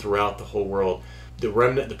renown throughout the whole world. The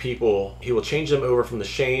remnant, the people, he will change them over from the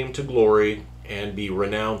shame to glory and be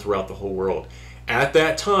renowned throughout the whole world. At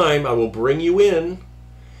that time I will bring you in,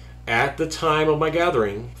 at the time of my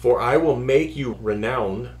gathering, for I will make you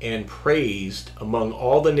renowned and praised among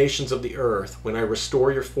all the nations of the earth when I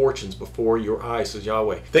restore your fortunes before your eyes, says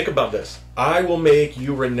Yahweh. Think about this. I will make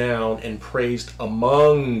you renowned and praised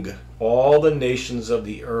among all the nations of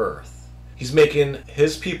the earth. He's making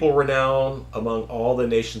his people renowned among all the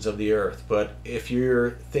nations of the earth. But if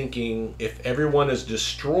you're thinking, if everyone is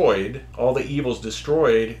destroyed, all the evil's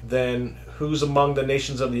destroyed, then who's among the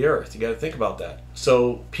nations of the earth? You got to think about that.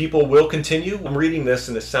 So people will continue. I'm reading this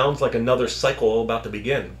and it sounds like another cycle about to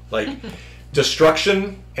begin. Like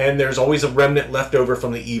destruction, and there's always a remnant left over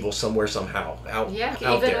from the evil somewhere, somehow. Out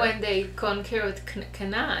even there. when they conquered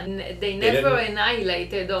Canaan, they never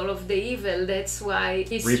annihilated all of the evil. That's why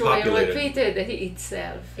history repeated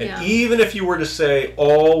itself. And even if you were to say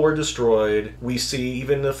all were destroyed, we see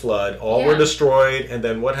even the flood, all were destroyed, and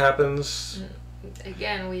then what happens?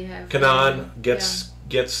 Again, we have Canaan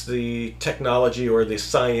gets the technology or the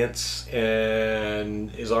science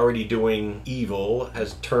and is already doing evil,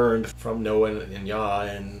 has turned from Noah and Yah,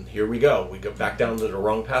 and here we go. We go back down to the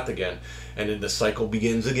wrong path again, and then the cycle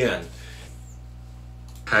begins again.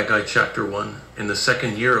 Haggai chapter 1. In the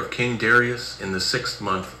 2nd year of King Darius, in the 6th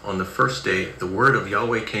month, on the 1st day, the word of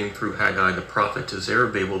Yahweh came through Haggai the prophet to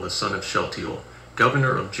Zerubbabel the son of Shealtiel,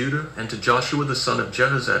 governor of Judah, and to Joshua the son of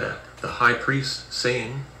Jehozadak, the high priest,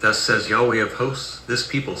 saying, Thus says Yahweh of hosts, this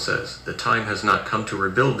people says, the time has not come to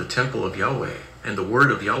rebuild the temple of Yahweh. And the word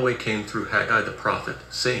of Yahweh came through Haggai the prophet,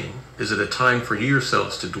 saying, Is it a time for you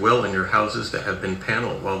yourselves to dwell in your houses that have been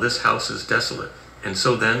paneled, while this house is desolate? And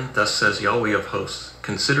so then, thus says Yahweh of hosts,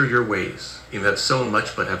 consider your ways. You have sown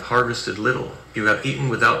much but have harvested little. You have eaten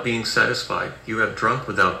without being satisfied. You have drunk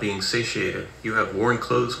without being satiated. You have worn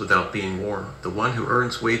clothes without being warm. The one who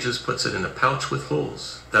earns wages puts it in a pouch with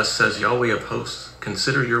holes. Thus says Yahweh of hosts,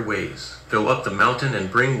 consider your ways. Go up the mountain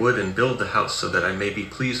and bring wood and build the house so that I may be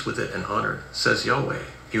pleased with it and honored, says Yahweh.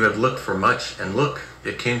 You have looked for much, and look,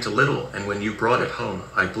 it came to little, and when you brought it home,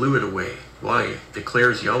 I blew it away. Why,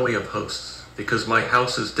 declares Yahweh of hosts, because my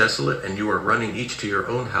house is desolate, and you are running each to your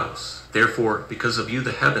own house. Therefore, because of you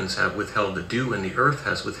the heavens have withheld the dew, and the earth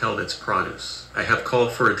has withheld its produce. I have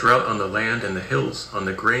called for a drought on the land and the hills, on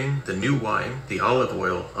the grain, the new wine, the olive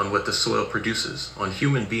oil, on what the soil produces, on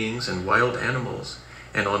human beings and wild animals,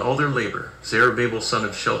 and on all their labor. Zerubbabel son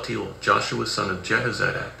of Shealtiel, Joshua son of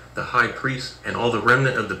Jehozadak, the high priest, and all the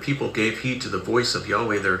remnant of the people gave heed to the voice of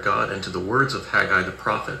Yahweh their God and to the words of Haggai the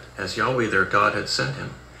prophet, as Yahweh their God had sent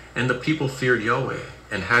him. And the people feared Yahweh.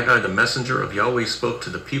 And Haggai the messenger of Yahweh spoke to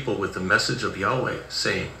the people with the message of Yahweh,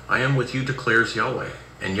 saying, I am with you, declares Yahweh.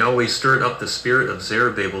 And Yahweh stirred up the spirit of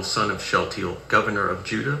Zerubbabel son of Shealtiel, governor of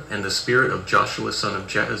Judah, and the spirit of Joshua son of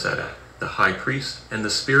Jehozadak, the high priest, and the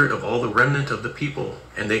spirit of all the remnant of the people.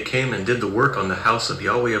 And they came and did the work on the house of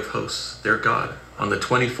Yahweh of hosts, their God, on the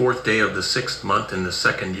 24th day of the 6th month in the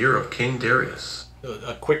 2nd year of King Darius.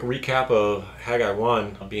 A quick recap of Haggai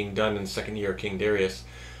 1 being done in the 2nd year of King Darius.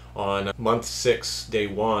 On month 6, day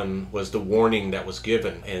 1, was the warning that was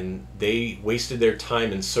given, and they wasted their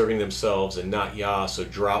time in serving themselves and not Yah, so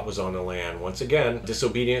drought was on the land. Once again,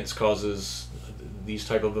 disobedience causes these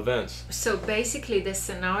type of events. So basically the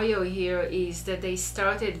scenario here is that they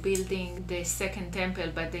started building the second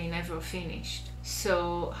temple, but they never finished.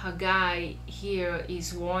 So Haggai here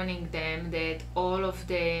is warning them that all of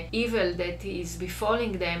the evil that is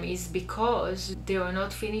befalling them is because they are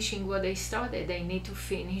not finishing what they started. They need to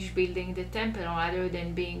finish building the temple rather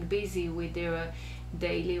than being busy with their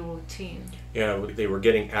daily routine. Yeah, they were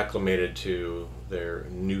getting acclimated to their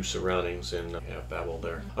new surroundings in Babel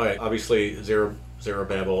there. All right, obviously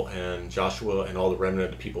Zerubbabel and Joshua and all the remnant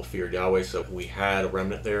of the people feared Yahweh, so we had a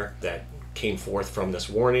remnant there that came forth from this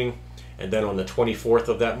warning. And then on the 24th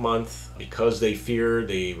of that month, because they feared,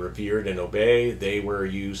 they revered, and obeyed, they were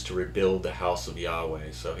used to rebuild the house of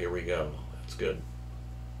Yahweh. So here we go. That's good.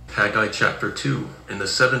 Haggai chapter 2. In the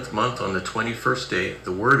 7th month on the 21st day,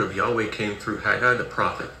 the word of Yahweh came through Haggai the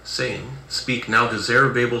prophet, saying, Speak now to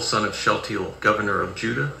Zerubbabel son of Shealtiel, governor of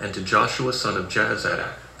Judah, and to Joshua son of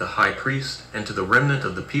Jehozadak, the high priest, and to the remnant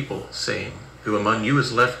of the people, saying, Who among you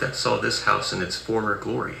is left that saw this house in its former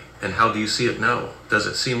glory? And how do you see it now? Does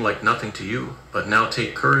it seem like nothing to you? But now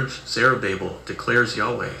take courage, Zerubbabel, declares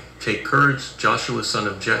Yahweh. Take courage, Joshua son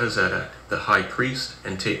of Jehozadak, the high priest,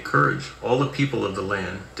 and take courage, all the people of the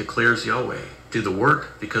land, declares Yahweh. Do the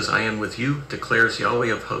work, because I am with you, declares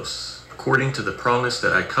Yahweh of hosts, according to the promise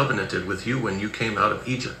that I covenanted with you when you came out of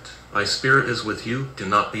Egypt. My spirit is with you, do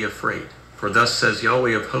not be afraid. For thus says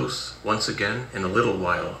Yahweh of hosts, once again, in a little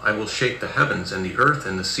while, I will shake the heavens and the earth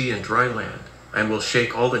and the sea and dry land. I will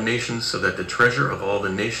shake all the nations so that the treasure of all the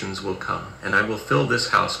nations will come, and I will fill this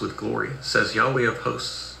house with glory, says Yahweh of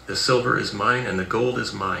hosts. The silver is mine and the gold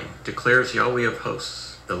is mine, declares Yahweh of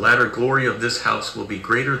hosts. The latter glory of this house will be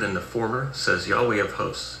greater than the former, says Yahweh of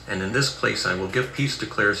hosts. And in this place I will give peace,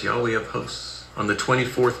 declares Yahweh of hosts. On the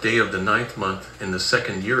 24th day of the 9th month, in the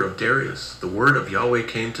 2nd year of Darius, the word of Yahweh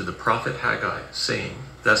came to the prophet Haggai, saying,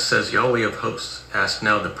 Thus says Yahweh of hosts, Ask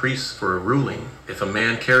now the priests for a ruling. If a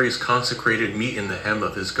man carries consecrated meat in the hem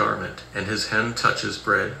of his garment, and his hem touches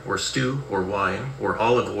bread, or stew, or wine, or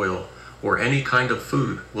olive oil, or any kind of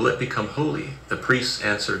food, will it become holy? The priests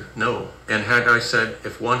answered, No. And Haggai said,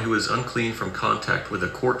 If one who is unclean from contact with a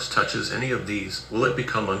corpse touches any of these, will it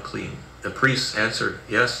become unclean? The priests answered,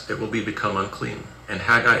 Yes, it will become unclean. And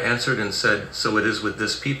Haggai answered and said, So it is with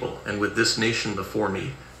this people, and with this nation before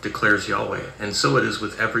me, declares Yahweh. And so it is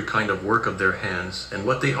with every kind of work of their hands, and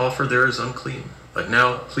what they offer there is unclean. But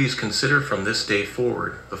now, please consider from this day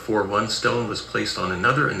forward, before one stone was placed on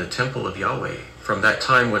another in the temple of Yahweh. From that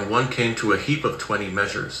time when one came to a heap of 20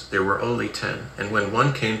 measures, there were only 10. And when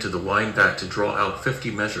one came to the wine vat to draw out 50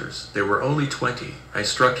 measures, there were only 20. I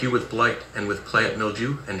struck you with blight, and with plant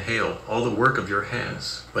mildew, and hail, all the work of your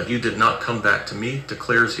hands. But you did not come back to me,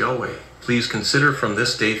 declares Yahweh. Please consider from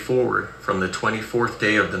this day forward, from the 24th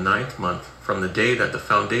day of the 9th month, from the day that the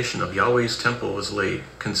foundation of Yahweh's temple was laid.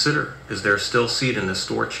 Consider, is there still seed in the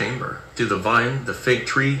store chamber? Do the vine, the fig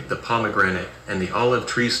tree, the pomegranate, and the olive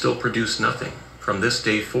tree still produce nothing? From this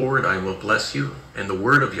day forward I will bless you. And the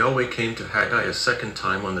word of Yahweh came to Haggai a second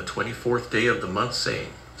time on the 24th day of the month, saying,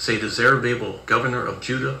 Say to Zerubbabel, governor of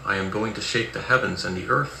Judah, I am going to shake the heavens and the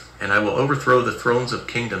earth, and I will overthrow the thrones of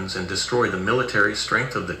kingdoms and destroy the military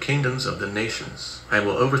strength of the kingdoms of the nations. I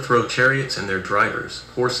will overthrow chariots and their drivers,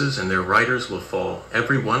 horses and their riders will fall,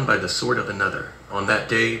 every one by the sword of another. On that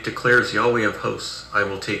day, declares Yahweh of hosts, I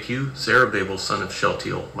will take you, Zerubbabel son of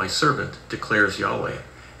Shealtiel, my servant, declares Yahweh,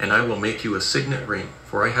 and I will make you a signet ring,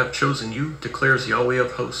 for I have chosen you, declares Yahweh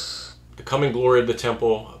of hosts. The coming glory of the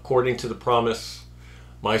temple, according to the promise,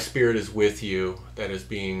 my spirit is with you, that is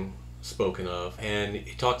being spoken of. And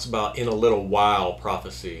he talks about in a little while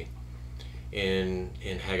prophecy in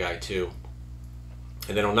Haggai 2.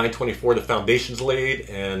 And then on 9:24, the foundation's laid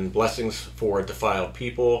and blessings for defiled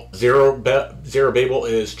people. Zerubbabel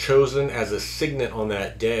is chosen as a signet on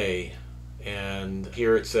that day. And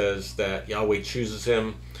here it says that Yahweh chooses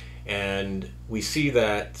him. And we see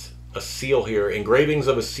that a seal here, engravings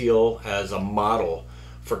of a seal as a model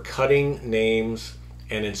for cutting names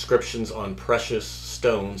and inscriptions on precious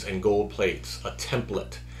stones and gold plates, a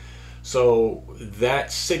template. So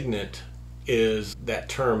that signet is, that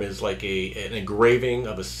term is like an engraving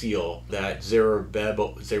of a seal that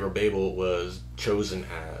Zerubbabel was chosen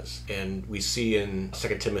as. And we see in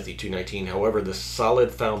 2 Timothy 2:19, however, the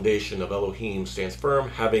solid foundation of Elohim stands firm,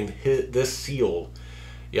 having this seal.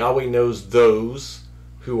 Yahweh knows those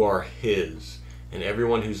who are his, and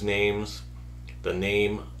everyone whose names the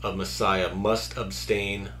name of Messiah must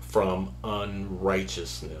abstain from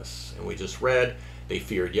unrighteousness. And we just read, they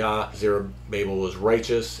feared Yah. Zerubbabel was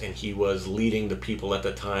righteous, and he was leading the people at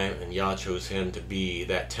the time, and Yah chose him to be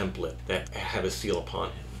that template that had a seal upon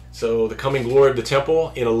him. So the coming glory of the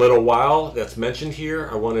temple in a little while, that's mentioned here.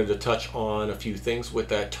 I wanted to touch on a few things with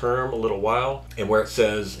that term, a little while, and where it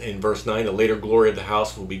says in verse 9, the later glory of the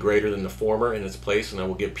house will be greater than the former in its place, and I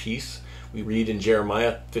will give peace. We read in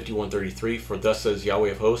Jeremiah 51:33, for thus says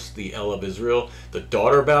Yahweh of hosts, the El of Israel, the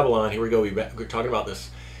daughter of Babylon, here we go, we're talking about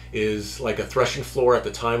this, is like a threshing floor at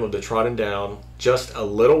the time of the trodden down, just a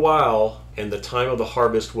little while, and the time of the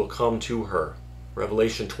harvest will come to her.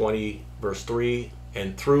 Revelation 20, verse 3,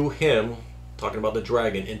 and threw him, talking about the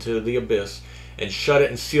dragon, into the abyss, and shut it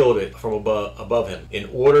and sealed it from above him, in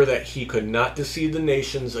order that he could not deceive the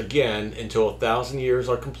nations again until 1,000 years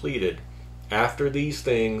are completed. After these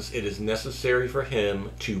things, it is necessary for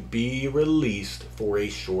him to be released for a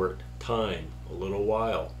short time, a little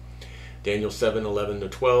while. Daniel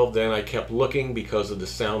 7:11-12, then I kept looking because of the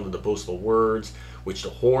sound of the boastful words which the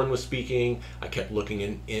horn was speaking. I kept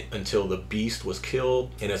looking until the beast was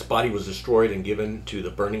killed, and its body was destroyed and given to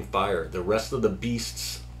the burning fire. The rest of the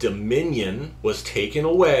beast's dominion was taken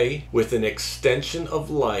away with an extension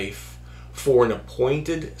of life for an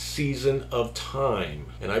appointed season of time.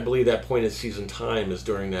 And I believe that appointed season time is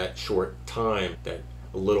during that short time, that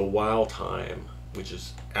little while time, which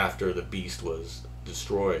is after the beast was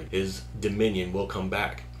destroyed. His dominion will come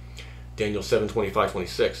back. Daniel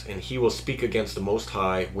 7:25-26, and he will speak against the Most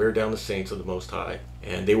High, wear down the saints of the Most High,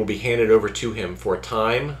 and they will be handed over to him for a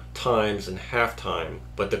time, times, and half time.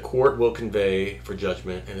 But the court will convey for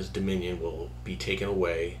judgment, and his dominion will be taken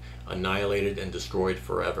away, annihilated, and destroyed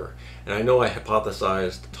forever. And I know I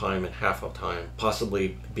hypothesized time and half of time,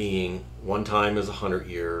 possibly being one time is 100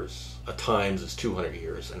 years, a times is 200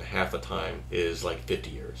 years, and half a time is like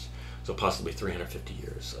 50 years. So possibly 350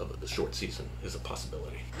 years of the short season is a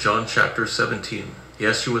possibility. John chapter 17.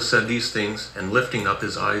 Yeshua said these things, and lifting up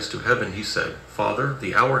his eyes to heaven, he said, Father,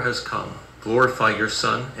 the hour has come. Glorify your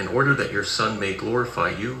Son, in order that your Son may glorify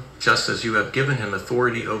you, just as you have given him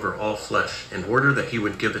authority over all flesh, in order that he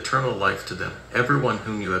would give eternal life to them, everyone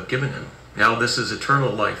whom you have given him. Now this is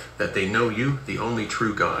eternal life, that they know you, the only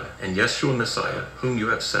true God, and Yeshua Messiah, whom you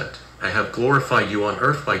have sent. I have glorified you on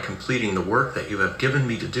earth by completing the work that you have given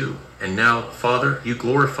me to do. And now, Father, you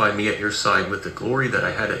glorify me at your side with the glory that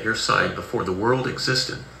I had at your side before the world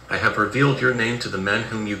existed. I have revealed your name to the men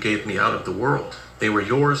whom you gave me out of the world. They were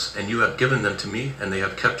yours, and you have given them to me, and they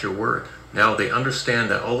have kept your word. Now they understand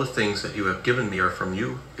that all the things that you have given me are from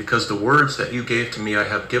you, because the words that you gave to me I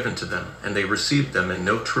have given to them, and they received them and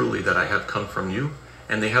know truly that I have come from you,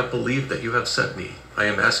 and they have believed that you have sent me. I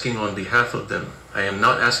am asking on behalf of them. I am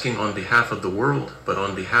not asking on behalf of the world, but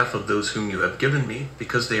on behalf of those whom you have given me,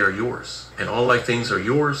 because they are yours. And all thy things are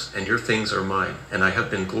yours, and your things are mine, and I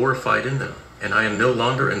have been glorified in them. And I am no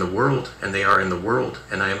longer in the world, and they are in the world,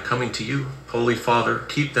 and I am coming to you. Holy Father,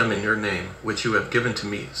 keep them in your name, which you have given to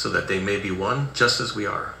me, so that they may be one, just as we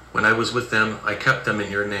are. When I was with them, I kept them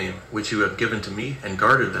in your name, which you have given to me, and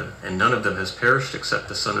guarded them, and none of them has perished except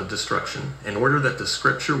the son of destruction, in order that the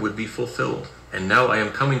scripture would be fulfilled. And now I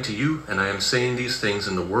am coming to you, and I am saying these things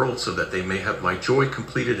in the world, so that they may have my joy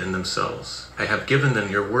completed in themselves. I have given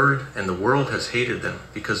them your word, and the world has hated them,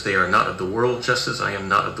 because they are not of the world, just as I am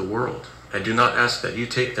not of the world. I do not ask that you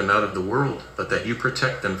take them out of the world, but that you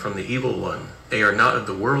protect them from the evil one. They are not of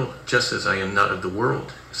the world, just as I am not of the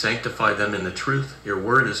world. Sanctify them in the truth. Your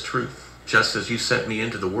word is truth. Just as you sent me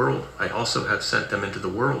into the world, I also have sent them into the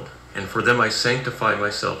world. And for them I sanctify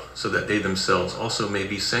myself, so that they themselves also may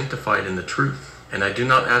be sanctified in the truth. And I do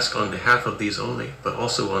not ask on behalf of these only, but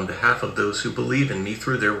also on behalf of those who believe in me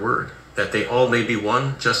through their word, that they all may be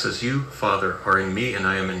one, just as you, Father, are in me and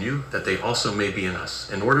I am in you, that they also may be in us,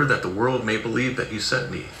 in order that the world may believe that you sent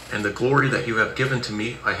me. And the glory that you have given to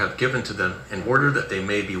me, I have given to them, in order that they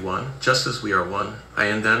may be one, just as we are one, I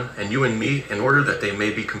and them, and you and me, in order that they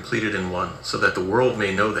may be completed in one, so that the world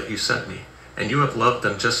may know that you sent me. And you have loved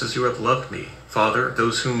them just as you have loved me. Father,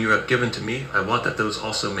 those whom you have given to me, I want that those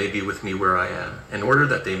also may be with me where I am, in order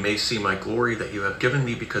that they may see my glory that you have given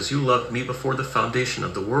me, because you loved me before the foundation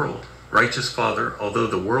of the world. Righteous Father, although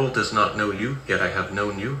the world does not know you, yet I have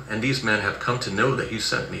known you, and these men have come to know that you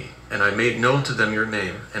sent me. And I made known to them your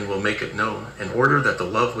name, and will make it known, in order that the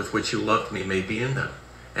love with which you loved me may be in them,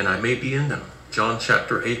 and I may be in them. John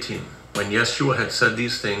chapter 18. When Yeshua had said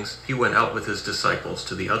these things, he went out with his disciples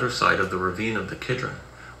to the other side of the ravine of the Kidron,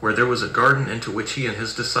 where there was a garden into which he and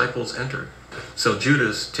his disciples entered. So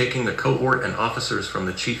Judas, taking the cohort and officers from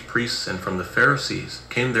the chief priests and from the Pharisees,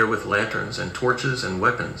 came there with lanterns and torches and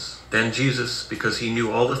weapons. Then Jesus, because he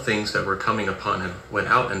knew all the things that were coming upon him, went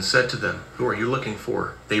out and said to them, Who are you looking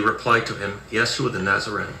for? They replied to him, Yeshua the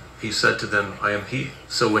Nazarene. He said to them, I am he.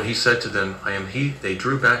 So when he said to them, I am he, they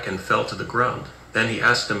drew back and fell to the ground. Then he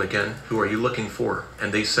asked them again, Who are you looking for?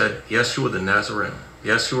 And they said, Yeshua the Nazarene.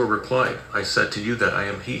 Yeshua replied, I said to you that I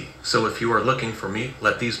am he. So if you are looking for me,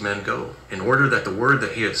 let these men go, in order that the word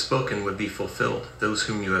that he had spoken would be fulfilled. Those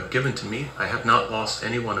whom you have given to me, I have not lost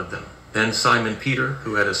any one of them. Then Simon Peter,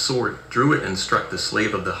 who had a sword, drew it and struck the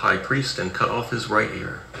slave of the high priest and cut off his right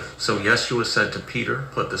ear. So Yeshua said to Peter,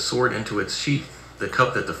 Put the sword into its sheath. The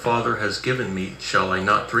cup that the Father has given me, shall I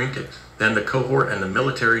not drink it? Then the cohort and the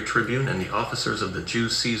military tribune and the officers of the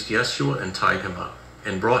Jews seized Yeshua and tied him up,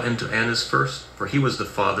 and brought him to Annas first, for he was the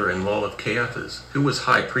father-in-law of Caiaphas, who was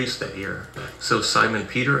high priest that year. So Simon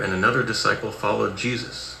Peter and another disciple followed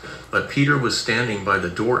Jesus. But Peter was standing by the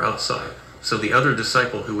door outside. So the other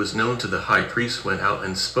disciple who was known to the high priest went out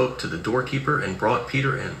and spoke to the doorkeeper and brought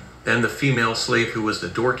Peter in. Then the female slave who was the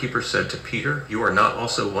doorkeeper said to Peter, "You are not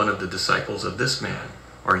also one of the disciples of this man,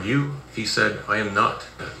 are you?" He said, "I am not."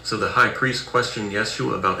 So the high priest questioned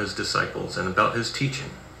Yeshua about his disciples and about his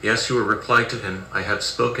teaching. Yeshua replied to him, "I have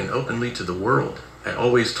spoken openly to the world. I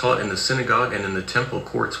always taught in the synagogue and in the temple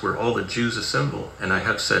courts where all the Jews assemble, and I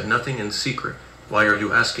have said nothing in secret. Why are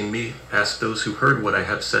you asking me? Ask those who heard what I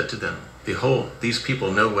have said to them. Behold, these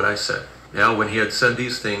people know what I said." Now when he had said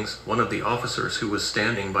these things, one of the officers who was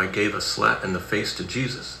standing by gave a slap in the face to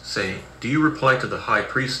Jesus, saying, "Do you reply to the high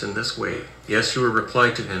priest in this way?" Yeshua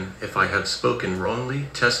replied to him, "If I have spoken wrongly,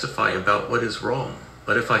 testify about what is wrong.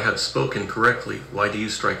 But if I have spoken correctly, why do you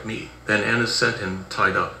strike me?" Then Annas sent him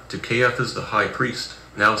tied up to Caiaphas the high priest.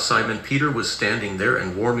 Now Simon Peter was standing there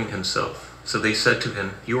and warming himself. So they said to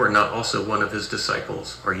him, "You are not also one of his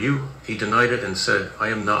disciples, are you?" He denied it and said, "I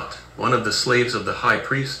am not." One of the slaves of the high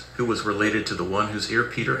priest, who was related to the one whose ear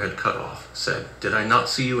Peter had cut off, said, "Did I not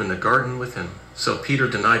see you in the garden with him?" So Peter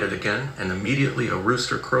denied it again, and immediately a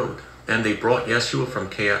rooster crowed. Then they brought Yeshua from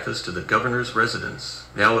Caiaphas to the governor's residence.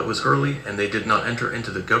 Now it was early, and they did not enter into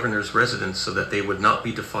the governor's residence so that they would not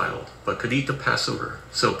be defiled, but could eat the Passover.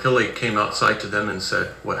 So Pilate came outside to them and said,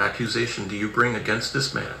 "What accusation do you bring against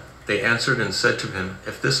this man?" They answered and said to him,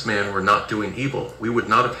 "If this man were not doing evil, we would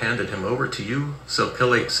not have handed him over to you." So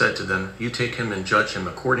Pilate said to them, "You take him and judge him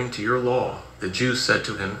according to your law." The Jews said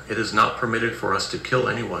to him, "It is not permitted for us to kill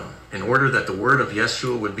anyone," in order that the word of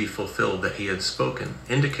Yeshua would be fulfilled that he had spoken,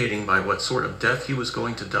 indicating by what sort of death he was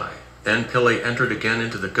going to die. Then Pilate entered again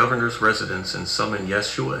into the governor's residence and summoned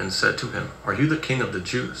Yeshua and said to him, "Are you the king of the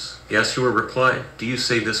Jews?" Yeshua replied, "Do you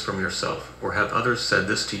say this from yourself, or have others said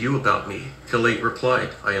this to you about me?" Pilate replied,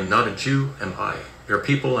 "I am not a Jew, am I? Your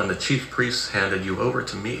people and the chief priests handed you over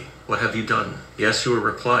to me. What have you done?" Yeshua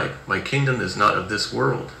replied, "My kingdom is not of this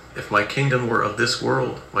world. If my kingdom were of this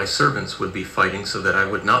world, my servants would be fighting so that I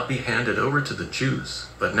would not be handed over to the Jews.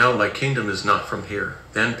 But now my kingdom is not from here."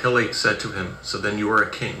 Then Pilate said to him, "So then you are a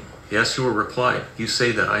king?" Yeshua replied, "You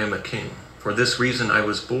say that I am a king. For this reason I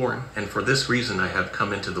was born, and for this reason I have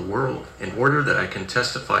come into the world, in order that I can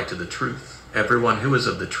testify to the truth. Everyone who is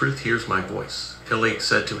of the truth hears my voice." Pilate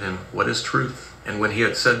said to him, "What is truth?" And when he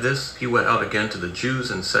had said this, he went out again to the Jews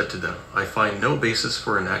and said to them, "I find no basis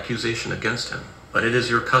for an accusation against him. But it is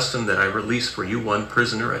your custom that I release for you one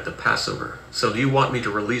prisoner at the Passover. So do you want me to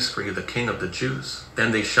release for you the king of the Jews?"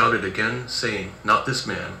 Then they shouted again, saying, "Not this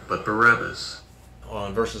man, but Barabbas."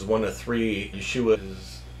 On verses 1 to 3, Yeshua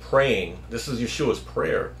is praying. This is Yeshua's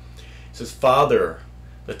prayer. He says, "Father,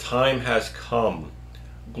 the time has come.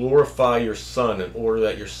 Glorify your Son in order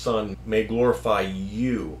that your Son may glorify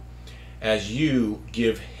you, as you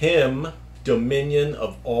give him dominion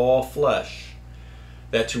of all flesh,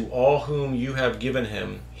 that to all whom you have given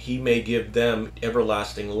him, he may give them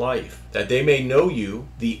everlasting life, that they may know you,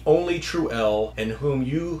 the only true El, and whom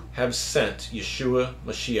you have sent, Yeshua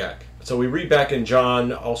Mashiach." So we read back in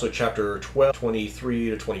John, also chapter 12, 23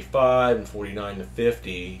 to 25, and 49 to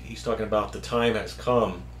 50. He's talking about the time has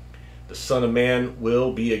come. The Son of Man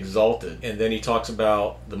will be exalted. And then he talks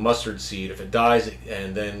about the mustard seed. If it dies,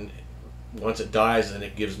 and then once it dies, then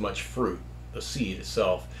it gives much fruit, the seed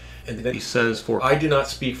itself. And then he says, "For I do not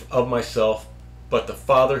speak of myself, but the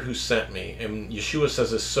Father who sent me." And Yeshua says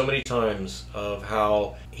this so many times of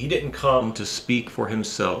how he didn't come to speak for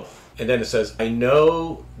himself. And then it says, "I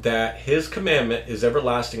know that his commandment is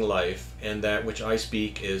everlasting life, and that which I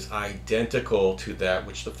speak is identical to that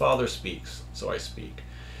which the Father speaks, so I speak."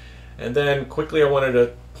 And then quickly I wanted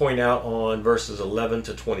to point out on verses 11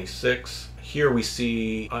 to 26. Here we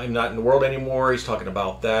see, "I'm not in the world anymore." He's talking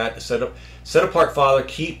about that. Set apart, Father,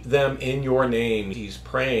 keep them in your name. He's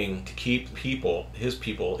praying to keep people, his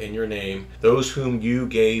people, in your name, those whom you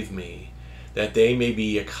gave me, that they may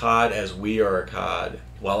be Akkad as we are Akkad.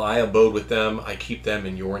 While I abode with them, I keep them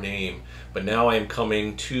in your name. But now I am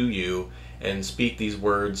coming to you and speak these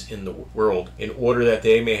words in the world, in order that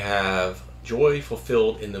they may have joy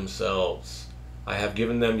fulfilled in themselves. I have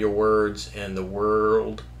given them your words, and the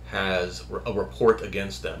world has a report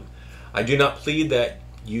against them. I do not plead that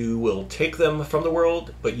you will take them from the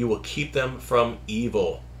world, but you will keep them from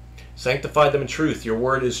evil. Sanctify them in truth. Your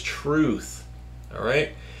word is truth." All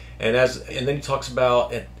right? And then he talks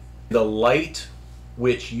about the light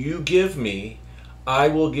which you give me, I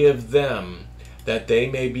will give them, that they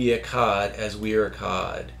may be Akkad as we are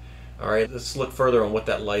Akkad. All right, let's look further on what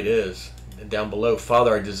that light is. Down below,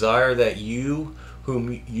 "Father, I desire that you,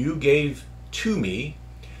 whom you gave to me,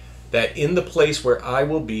 that in the place where I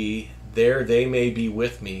will be, there they may be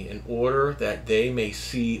with me, in order that they may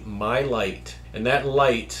see my light." And that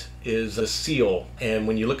light is a seal. And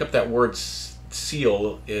when you look up that word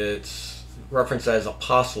seal, it's referenced as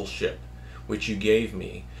apostleship, which you gave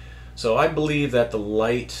me. So I believe that the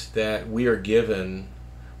light that we are given,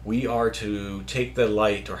 we are to take the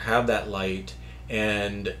light or have that light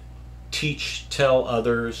and teach, tell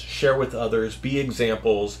others, share with others, be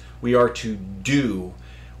examples. We are to do.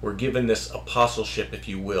 We're given this apostleship, if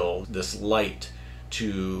you will, this light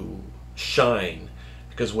to shine.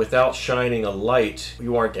 Because without shining a light,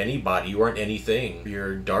 you aren't anybody, you aren't anything.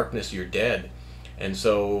 You're darkness, you're dead. And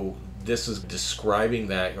so this is describing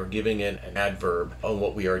that, or giving it an adverb on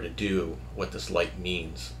what we are to do, what this light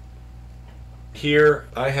means. Here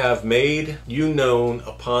I have made you known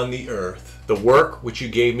upon the earth the work which you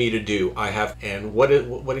gave me to do. I have, and what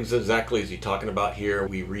exactly is he talking about here?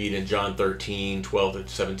 We read in John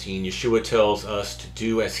 13:12-17, Yeshua tells us to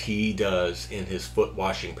do as he does in his foot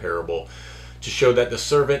washing parable, to show that the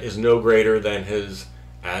servant is no greater than his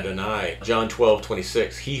Adonai. John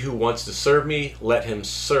 12:26, he who wants to serve me, let him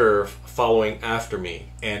serve following after me.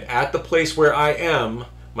 And at the place where I am,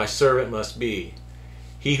 my servant must be.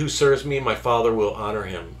 He who serves me, my Father will honor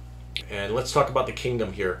him. And let's talk about the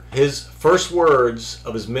kingdom here. His first words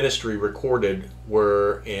of his ministry recorded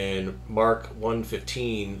were in Mark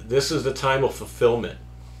 1:15. This is the time of fulfillment.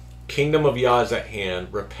 Kingdom of Yah is at hand.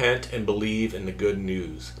 Repent and believe in the good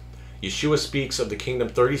news. Yeshua speaks of the kingdom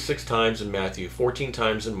 36 times in Matthew, 14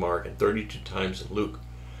 times in Mark, and 32 times in Luke.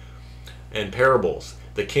 And parables.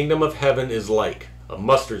 The kingdom of heaven is like a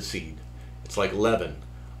mustard seed. It's like leaven.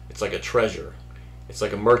 It's like a treasure. It's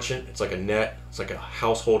like a merchant. It's like a net. It's like a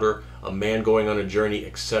householder, a man going on a journey,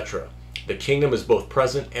 etc. The kingdom is both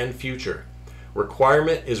present and future.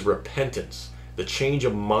 Requirement is repentance, the change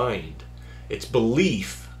of mind. It's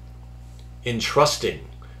belief in trusting.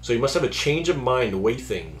 So you must have a change of mind to weigh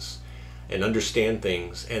things and understand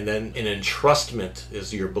things, and then an entrustment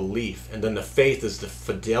is your belief, and then the faith is the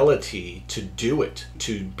fidelity to do it,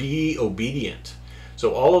 to be obedient.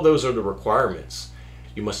 So all of those are the requirements.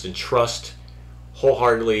 You must entrust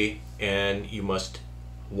wholeheartedly, and you must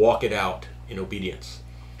walk it out in obedience.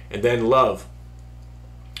 And then love.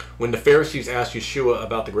 When the Pharisees asked Yeshua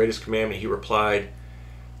about the greatest commandment, he replied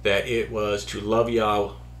that it was to love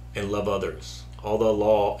Yah and love others. All the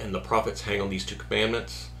law and the prophets hang on these two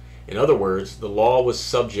commandments. In other words, the law was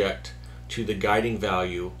subject to the guiding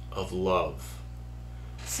value of love.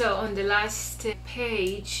 So on the last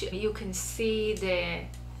page, you can see the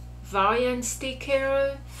variant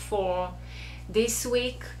sticker for this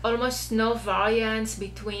week. Almost no variance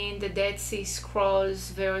between the Dead Sea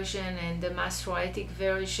Scrolls version and the Masoretic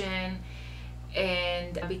version,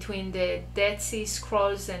 and between the Dead Sea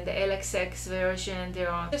Scrolls and the LXX version there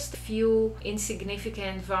are just a few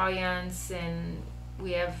insignificant variants, and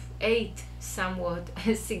we have 8 somewhat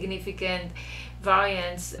significant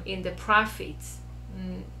variants in the prophets.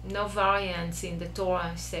 No variants in the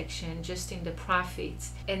Torah section, just in the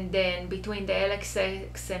prophets. And then between the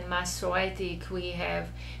LXX and Masoretic we have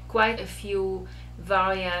quite a few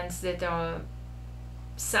variants that are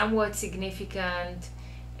somewhat significant,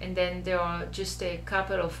 and then there are just a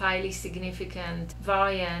couple of highly significant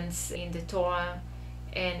variants in the Torah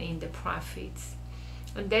and in the prophets.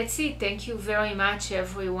 And that's it. Thank you very much,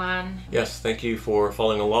 everyone. Yes, thank you for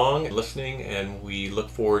following along, listening, and we look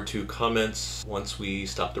forward to comments once we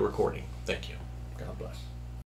stop the recording. Thank you. God bless.